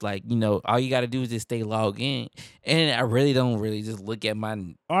is like, all you got to do is just stay logged in, and I really don't really just look at my.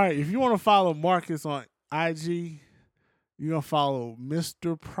 All right, if you want to follow Marcus on IG, you're gonna follow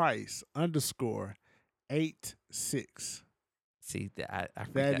Mr. Price _86. See that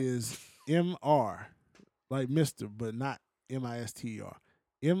that is MR, like Mr. but not MISTER.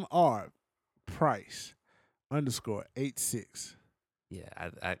 MR Price _86. Yeah,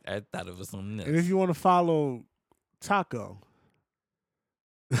 I thought it was something else. And if you want to follow Taco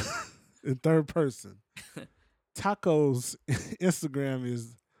in third person, Taco's Instagram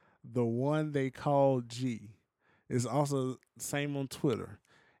is the one they call G. It's also the same on Twitter.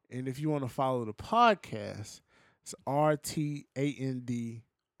 And if you want to follow the podcast, it's RTANDR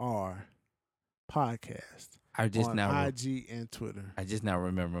podcast. I just on now IG and Twitter. I just now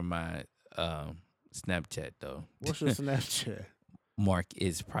remember my Snapchat though. What's your Snapchat? Mark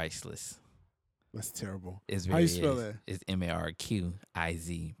is priceless. That's terrible. It's How you spell that? It's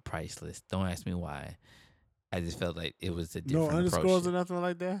MARQIZ priceless. Don't ask me why. I just felt like it was a different No underscores approach. or nothing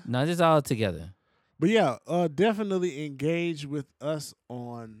like that? No, just all together. But yeah, definitely engage with us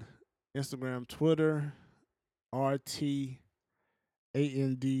on Instagram, Twitter, RTANDR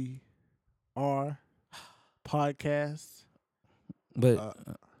podcast. But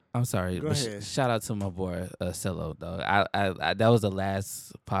I'm sorry. Go ahead. Shout out to my boy Cello though. I that was the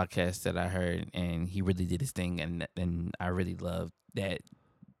last podcast that I heard, and he really did his thing, and I really loved that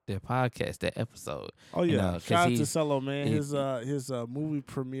the podcast, that episode. Oh yeah, shout out to Cello, man. His movie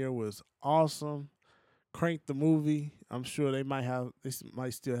premiere was awesome. Crank the movie. I'm sure they might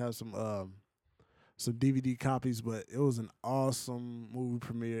still have some DVD copies, but it was an awesome movie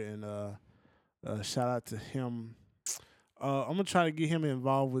premiere, and shout out to him. I'm gonna try to get him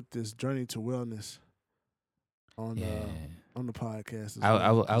involved with this journey to wellness on the podcast.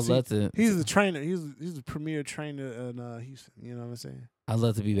 I would love to. He's the trainer. He's the premier trainer in Houston. You know what I'm saying? I'd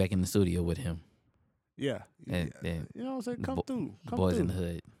love to be back in the studio with him. Yeah, and you know what I'm saying? Come through, boys in the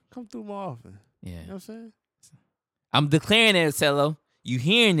hood. Come through more often. Yeah, you know what I'm saying? I'm declaring it, Cello. You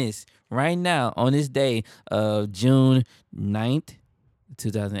hearing this right now on this day of June 9th,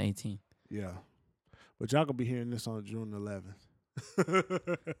 2018. Yeah. But y'all gonna be hearing this on June 11th.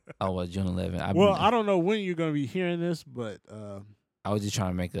 Oh, well, June 11th. I don't know when you're gonna be hearing this, but I was just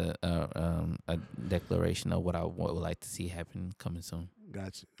trying to make a declaration of what I would like to see happen coming soon.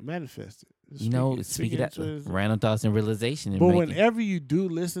 Gotcha. Manifest it. Speak it out. Random thoughts and realization. But whenever you do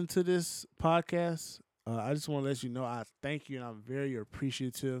listen to this podcast, I just want to let you know I thank you, and I'm very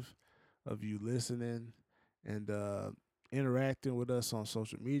appreciative of you listening and interacting with us on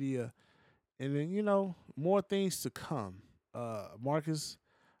social media. And then, more things to come. Marcus,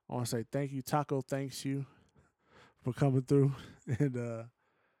 I want to say thank you. Taco, thanks you for coming through. And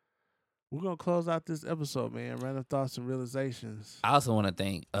we're going to close out this episode, man. Random thoughts and realizations. I also want to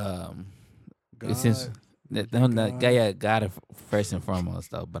thank God. God first and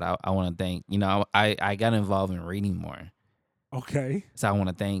foremost, though. But I want to thank, I got involved in reading more. Okay. So I want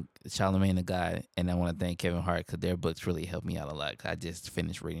to thank Charlamagne the God, and I want to thank Kevin Hart, because their books really helped me out a lot. I just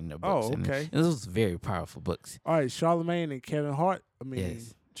finished reading their books. Oh, okay. And those very powerful books. All right, Charlamagne and Kevin Hart. I mean,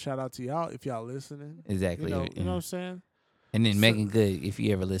 yes. Shout out to y'all if y'all listening. Exactly. You know what I'm saying? And then Megan Good, if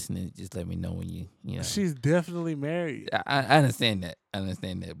you ever listening, just let me know when you know. She's definitely married. I understand that.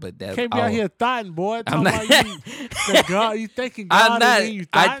 But that can't be out here thotting, boy. I'm not. You thinking God? I'm not. You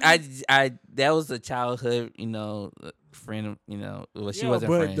I that was a childhood, friend. Well, she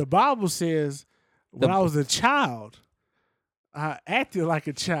wasn't a friend. But the Bible says when I was a child, I acted like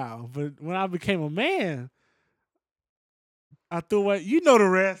a child. But when I became a man, I threw away. You know the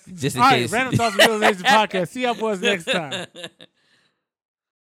rest. Just in All case. Right, Random Thoughts and Realization Podcast. See y'all boys next time.